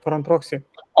proxy.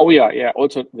 Oh yeah.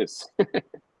 Also this.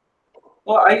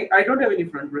 Oh, I don't have any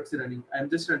front proxy running. I'm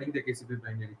just running the KCP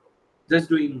binary, just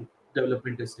doing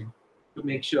development testing to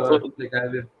make sure like I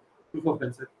have a proof of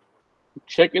concept.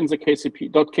 Check in the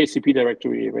 .kcp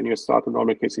directory when you start a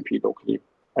normal KCP locally.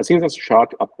 I think that's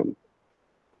shard admin,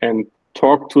 and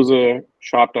talk to the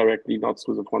shard directly, not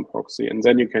through the front proxy, and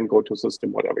then you can go to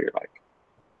system whatever you like.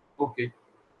 Okay,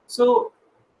 so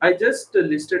I just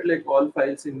listed like all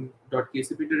files in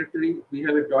 .kcp directory. We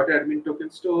have a .admin token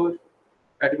store,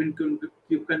 admin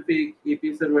kubeconfig,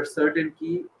 API server cert and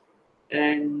key,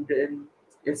 and then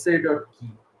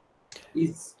sa.key.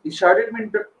 Is shard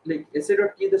admin like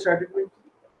sa.key the shard admin key?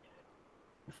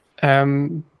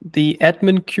 The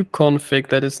admin kubeconfig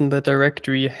that is in the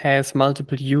directory has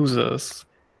multiple users,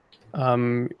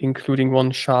 including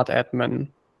one shard admin.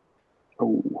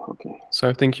 Oh, okay. So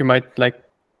I think you might like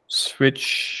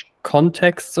switch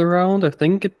contexts around. I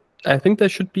think there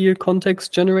should be a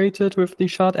context generated with the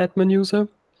shard admin user.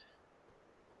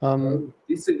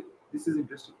 This is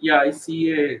interesting. Yeah, I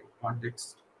see a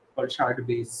context called shard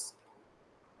base,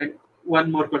 and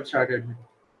one more called shard admin.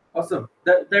 Awesome.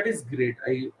 That is great.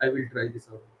 I will try this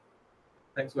out.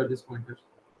 Thanks for this pointer.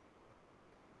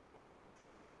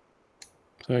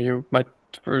 So you might,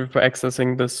 for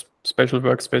accessing this special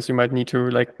workspace, you might need to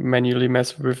like manually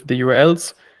mess with the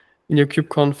URLs in your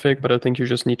kubeconfig, but I think you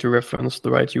just need to reference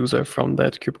the right user from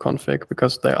that kubeconfig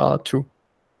because there are two.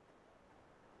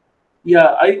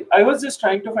 Yeah, I was just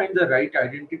trying to find the right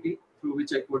identity through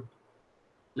which I could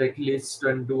like list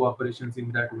and do operations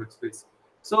in that workspace.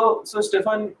 So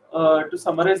Stefan, to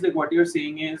summarize, like what you're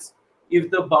saying is, if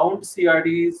the bound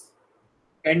CRDs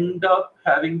end up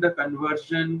having the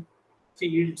conversion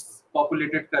fields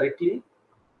populated correctly,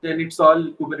 then it's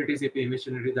all Kubernetes API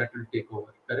machinery that will take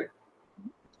over, correct?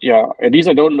 Yeah, at least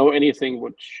I don't know anything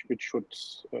which should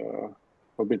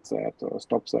forbid that or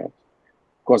stop that.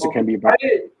 Of course, it can be bad.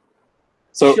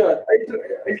 So sure,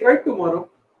 I'll try tomorrow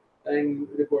and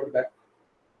report back.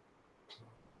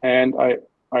 And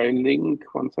I link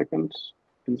 1 second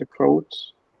in the code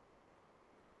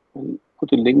and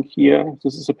put a link here.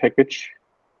 This is a package.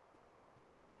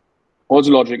 All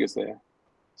the logic is there.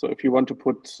 So if you want to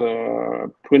put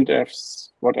printfs,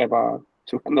 whatever,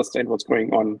 to understand what's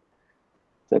going on,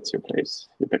 that's your place,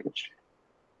 your package.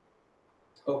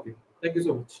 Okay, thank you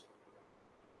so much.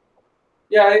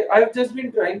 Yeah, I've just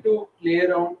been trying to play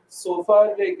around. So far,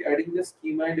 like adding the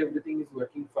schema and everything is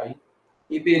working fine.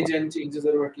 API gen changes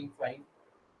are working fine.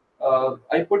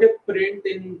 I put a print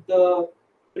in the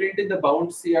bound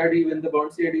CRD when the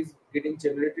bound CRD is getting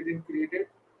generated and created.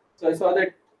 So I saw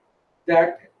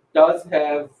that does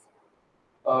have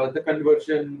the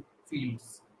conversion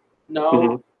fields.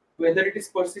 Now, whether it is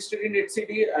persisted in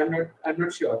etcd, I'm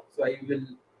not sure. So I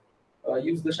will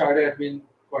use the shard admin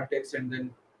context and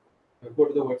then go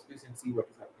to the workspace and see what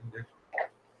is happening there.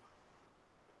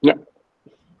 Yeah.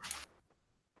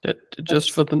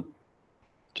 Just for the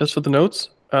notes,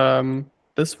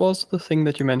 this was the thing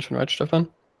that you mentioned, right, Stefan?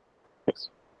 Yes.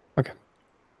 Okay.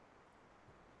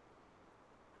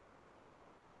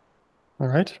 All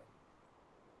right.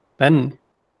 Then,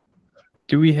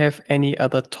 do we have any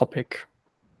other topic?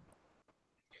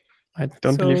 I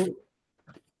don't believe.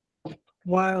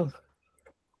 While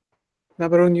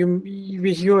Nabarun,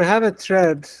 you have a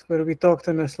thread where we talked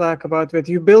in the Slack about that.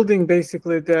 You building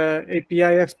basically the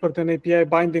API export and API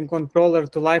binding controller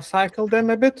to lifecycle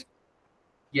them a bit.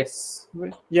 Yes.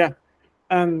 Yeah,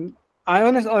 and I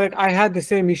honestly I had the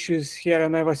same issues here,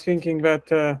 and I was thinking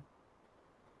that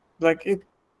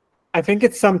I think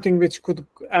it's something which could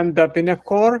end up in a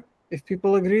core if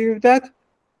people agree with that.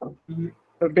 Mhm.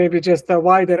 But maybe just a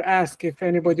wider ask if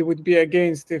anybody would be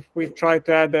against if we try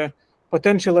to add a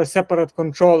potential separate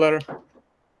controller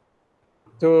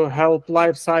to help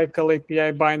lifecycle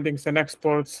API bindings and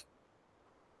exports.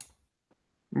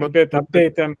 A bit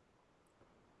update them.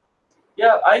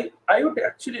 Yeah, I would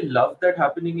actually love that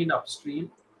happening in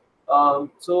upstream.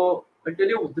 So I'll tell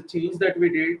you the change that we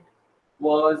did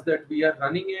was that we are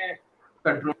running a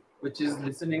control which is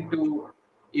listening to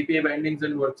API bindings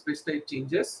and workspace type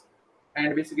changes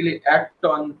and basically act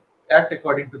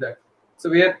according to that. So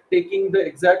we are taking the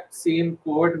exact same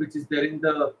code which is there in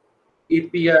the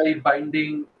API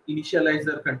binding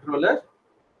initializer controller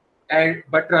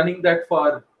but running that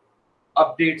for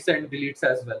updates and deletes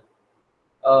as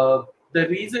well. The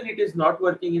reason it is not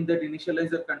working in that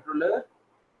initializer controller,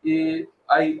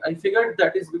 I figured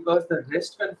that is because the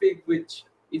REST config which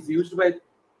is used by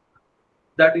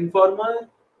that informer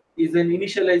is an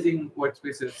initializing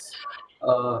workspaces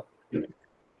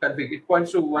config. It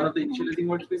points to one of the initializing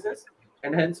workspaces,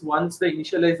 and hence once the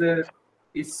initializer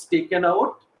is taken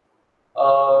out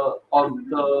of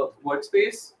the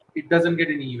workspace, it doesn't get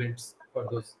any events for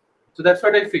those. So that's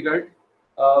what I figured.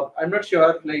 I'm not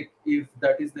sure like if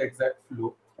that is the exact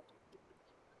flow.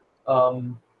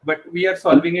 But we are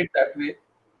solving it that way.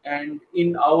 And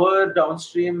in our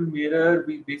downstream mirror,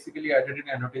 we basically added an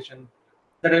annotation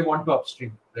that I want to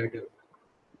upstream right away.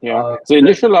 Yeah, the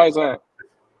initializer,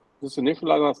 this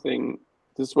initializer thing,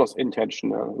 this was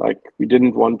intentional. Like we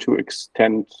didn't want to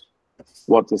extend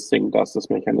what this thing does, this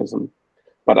mechanism.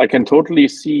 But I can totally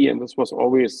see, and this was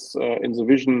always in the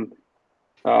vision,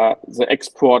 the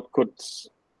export could,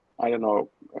 I don't know,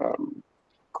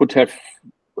 could have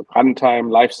runtime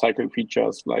lifecycle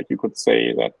features. Like you could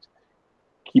say that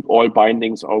keep all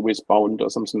bindings always bound or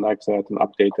something like that and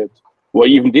update it, or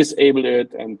even disable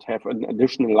it and have an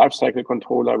additional lifecycle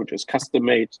controller which is custom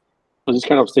made. So these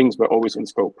kind of things were always in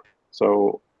scope.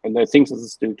 So, and I think this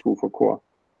is still true for core.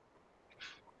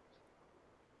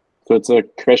 So it's a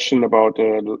question about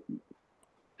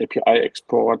API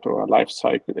export or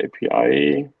lifecycle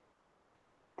API,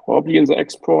 probably in the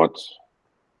export.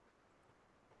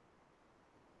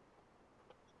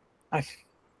 I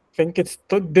think it's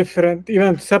different.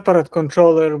 Even separate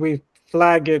controller, we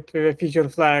flag it with a feature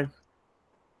flag,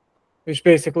 which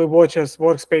basically watches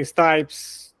workspace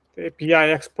types, API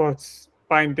exports,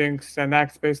 bindings, and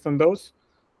acts based on those.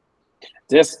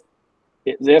 There's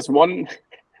one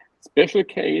special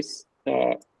case,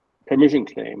 permission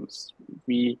claims.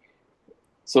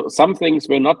 So some things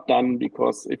were not done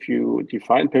because if you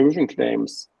define permission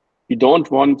claims, you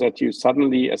don't want that you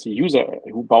suddenly, as a user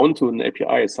who bound to an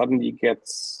API, suddenly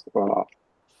gets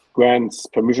grants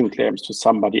permission claims to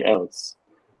somebody else.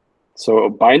 So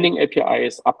binding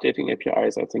APIs, updating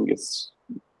APIs, I think is,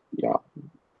 yeah,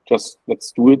 just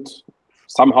let's do it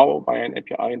somehow by an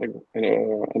API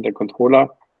and a controller.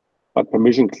 But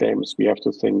permission claims, we have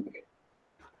to think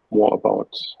more about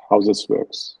how this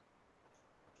works.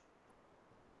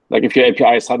 Like if your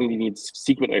API suddenly needs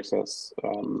secret access,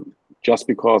 just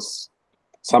because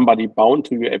somebody bound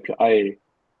to your API,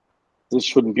 this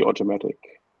shouldn't be automatic.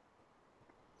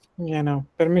 Yeah, no,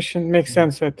 permission makes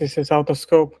sense that this is out of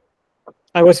scope.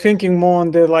 I was thinking more on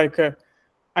the like,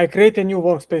 I create a new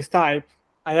workspace type.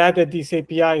 I added these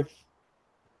API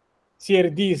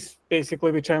CRDs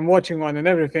basically, which I'm watching on and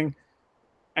everything.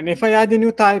 And if I add a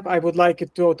new type, I would like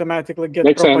it to automatically get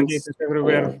Makes propagated sense.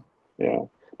 everywhere. Yeah.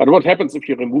 But what happens if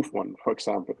you remove one, for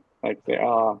example? Like there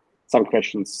are some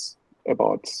questions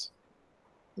about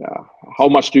how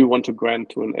much do you want to grant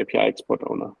to an API export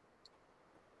owner?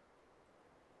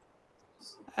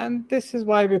 And this is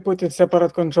why we put a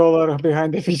separate controller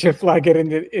behind the feature flagger in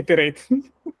the iterate.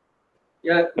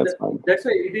 Yeah, That's fine. that's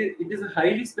why it is a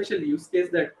highly special use case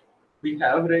that we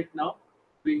have right now.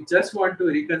 We just want to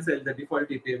reconcile the default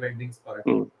API bindings part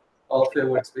of a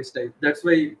workspace type. That's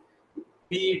why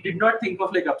we did not think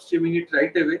of like upstreaming it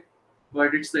right away,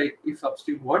 but it's like if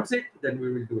upstream wants it, then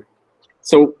we will do it.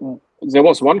 So there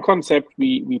was one concept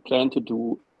we planned to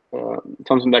do,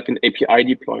 something like an API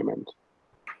deployment.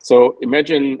 So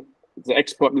imagine the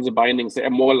export and the bindings, they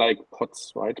are more like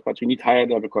pods, right? But you need higher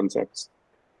level concepts.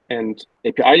 And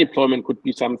API deployment could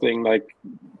be something like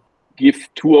give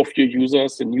 2 of your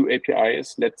users the new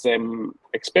APIs, let them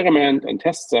experiment and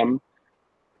test them,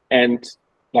 and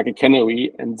like a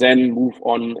canary, and then move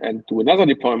on and do another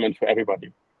deployment for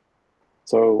everybody.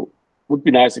 So would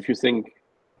be nice if you think,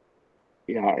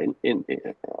 yeah, in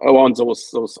around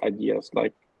those ideas,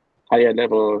 like higher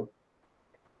level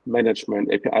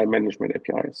management, API management,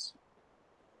 APIs.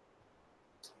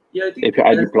 Yeah, I think API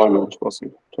as deployment was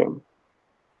the term.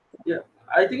 Yeah,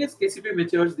 I think as KCP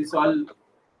matures, this all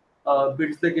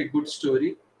builds like a good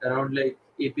story around like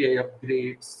API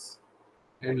upgrades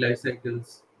and life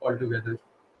cycles altogether.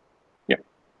 Yeah.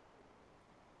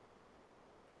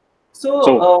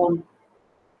 So,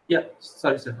 yeah,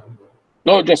 sorry, sir.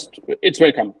 No, just it's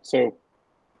welcome. So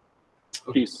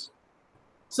please.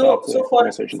 So for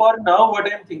conversation. now,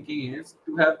 what I'm thinking is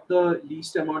to have the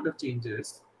least amount of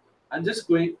changes. I'm just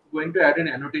going to add an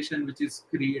annotation which is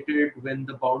created when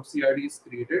the bound CRD is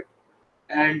created,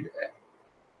 and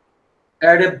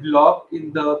add a block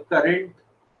in the current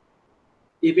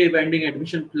API binding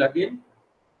admission plugin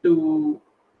to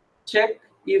check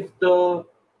if the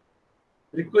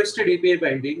requested API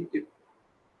binding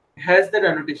has that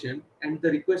annotation and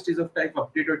the request is of type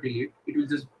update or delete. It will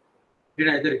just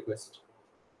deny the request.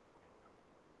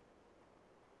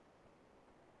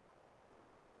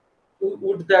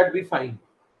 Would that be fine?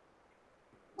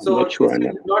 So I'm not sure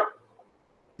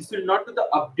this will not do the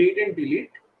update and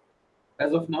delete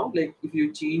as of now. Like if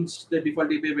you change the default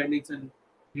API bindings and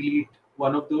delete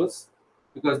one of those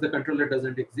because the controller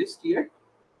doesn't exist yet,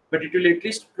 but it will at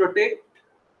least protect.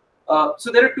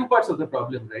 So there are two parts of the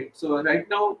problem, right? So right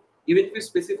now, even if we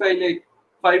specify like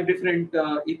 5 different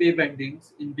API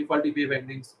bindings in default API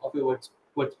bindings of a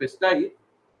workspace type,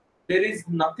 there is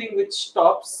nothing which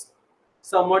stops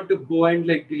someone to go and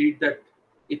like delete that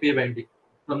API binding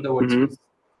from the workspace,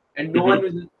 and no one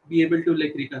will be able to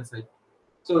like reconcile.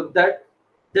 So that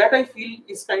I feel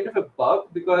is kind of a bug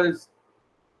because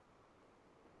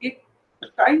it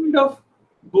kind of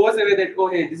goes away that, oh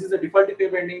hey, this is a default API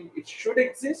binding, it should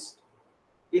exist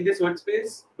in this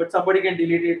workspace, but somebody can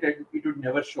delete it and it would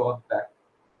never show up back.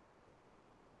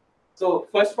 So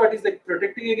first part is like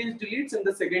protecting against deletes, and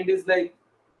the second is like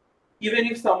even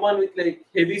if someone with like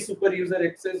heavy super user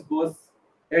access goes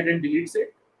ahead and deletes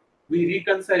it, we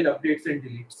reconcile updates and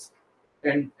deletes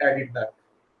and add it back.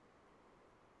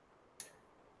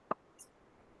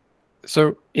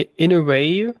 So in a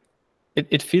way,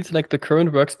 it feels like the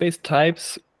current workspace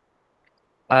types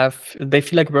they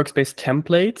feel like workspace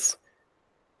templates,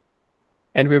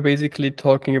 and we're basically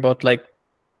talking about like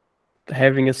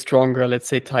having a stronger, let's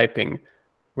say, typing,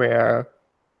 where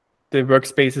the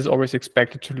workspace is always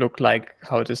expected to look like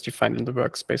how it is defined in the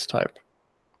workspace type,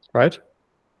 right?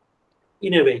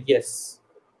 In a way, yes.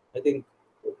 I think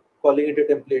calling it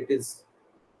a template is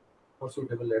more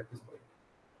suitable at this point.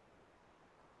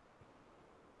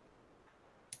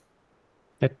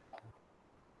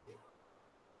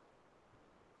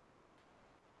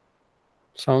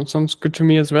 Sounds good to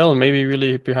me as well. Maybe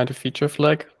really behind a feature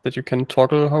flag that you can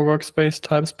toggle how workspace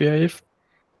types behave.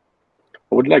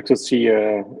 I would like to see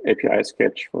a API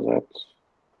sketch for that.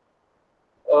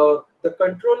 The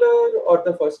controller or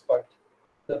the first part,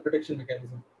 the protection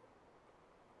mechanism?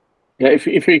 Yeah, if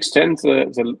you extend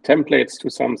the templates to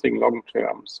something long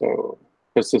term, so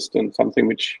persistent, something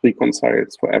which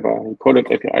reconciles forever, you call it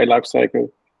API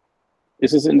lifecycle.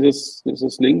 Is this in this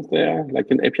link there, like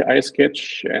an API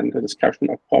sketch and a discussion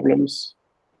of problems?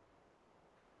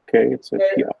 Okay, it's a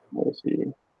PR.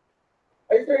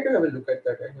 I try to have a look at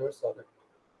that. I never saw that.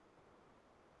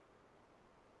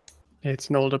 It's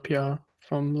an older PR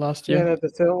from last year. Yeah,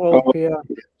 that's an old PR.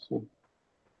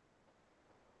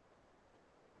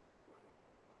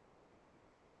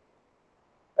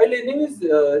 I'll anyways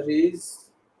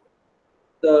raise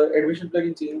the admission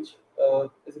plugin change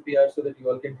as a PR so that you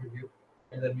all can review,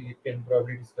 and then we can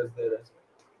probably discuss there as well.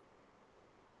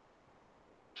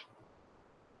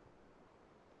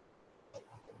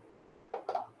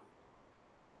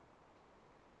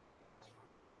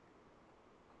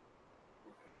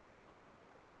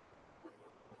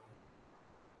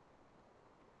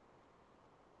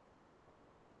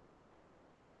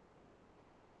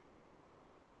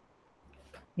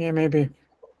 Yeah, maybe.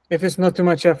 If it's not too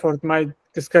much effort, my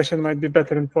discussion might be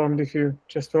better informed if you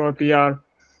just throw a PR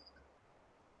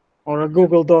or a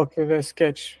Google Doc with a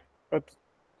sketch. But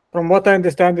from what I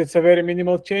understand, it's a very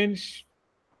minimal change.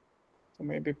 So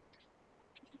maybe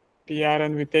PR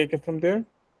and we take it from there.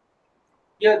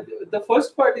 Yeah, the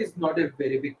first part is not a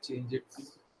very big change.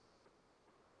 It's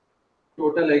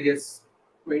total, I guess,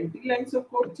 20 lines of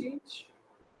code change.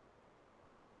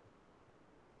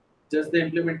 Just the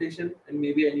implementation, and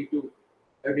maybe I need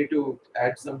to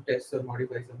add some tests or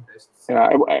modify some tests. Yeah,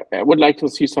 I would like to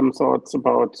see some thoughts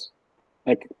about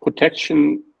like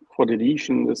protection for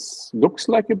deletion, this looks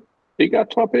like a bigger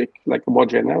topic, like a more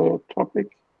general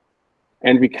topic.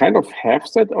 And we kind of have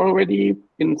that already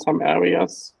in some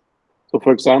areas. So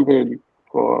for example,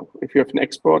 if you have an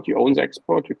export, you own the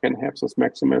export, you can have this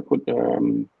maximal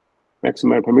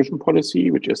permission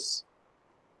policy, which is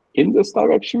in this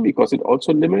direction because it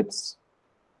also limits.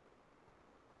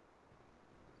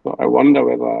 So I wonder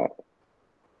whether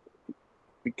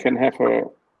we can have a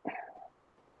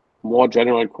more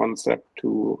general concept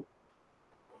to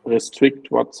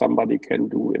restrict what somebody can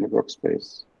do in a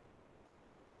workspace.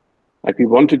 Like we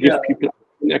want to give people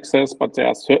access, but there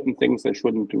are certain things they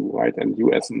shouldn't do, right? And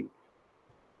you as an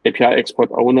API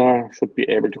export owner should be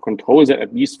able to control that,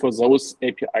 at least for those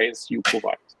APIs you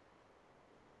provide.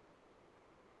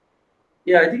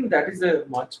 Yeah, I think that is a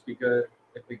much bigger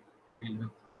epic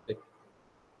deal. Like,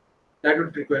 that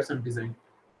would require some design.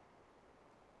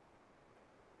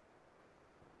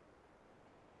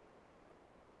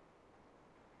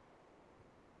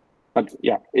 But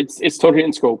yeah, it's totally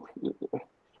in scope.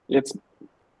 Let's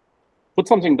put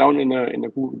something down in a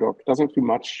Google Doc. Doesn't do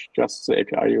much, just the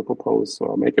API you propose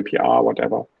or make a PR,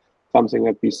 whatever. Something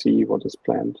that we see what is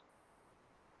planned.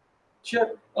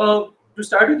 Sure. To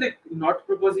start with, like not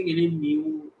proposing any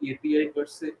new API per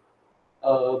se.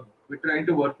 We're trying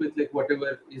to work with like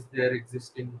whatever is there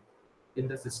existing in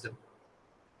the system.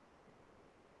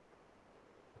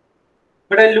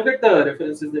 But I'll look at the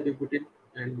references that you put in,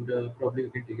 and probably we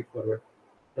can take it forward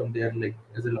from there, like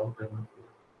as a long-term.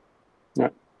 Yeah.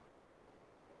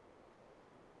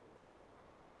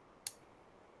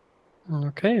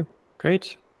 Okay,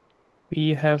 great.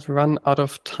 We have run out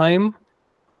of time.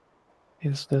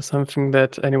 Is there something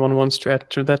that anyone wants to add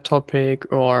to that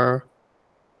topic or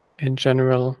in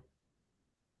general?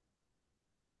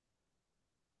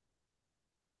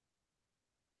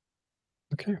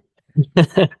 Okay.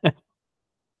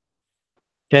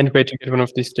 Can't wait to get one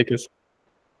of these stickers.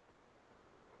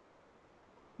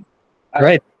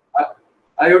 Right.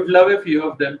 I would love a few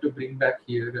of them to bring back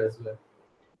here as well,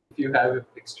 if you have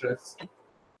extras.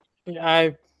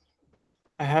 Yeah,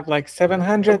 I have like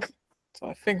 700, so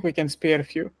I think we can spare a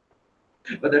few.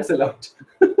 But that's a lot.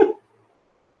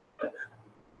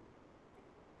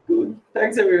 Cool.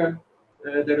 Thanks, everyone.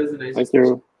 That was a nice Thank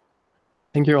you.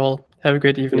 Thank you all. Have a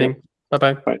great evening.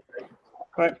 Bye-bye. Bye.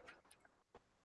 Bye.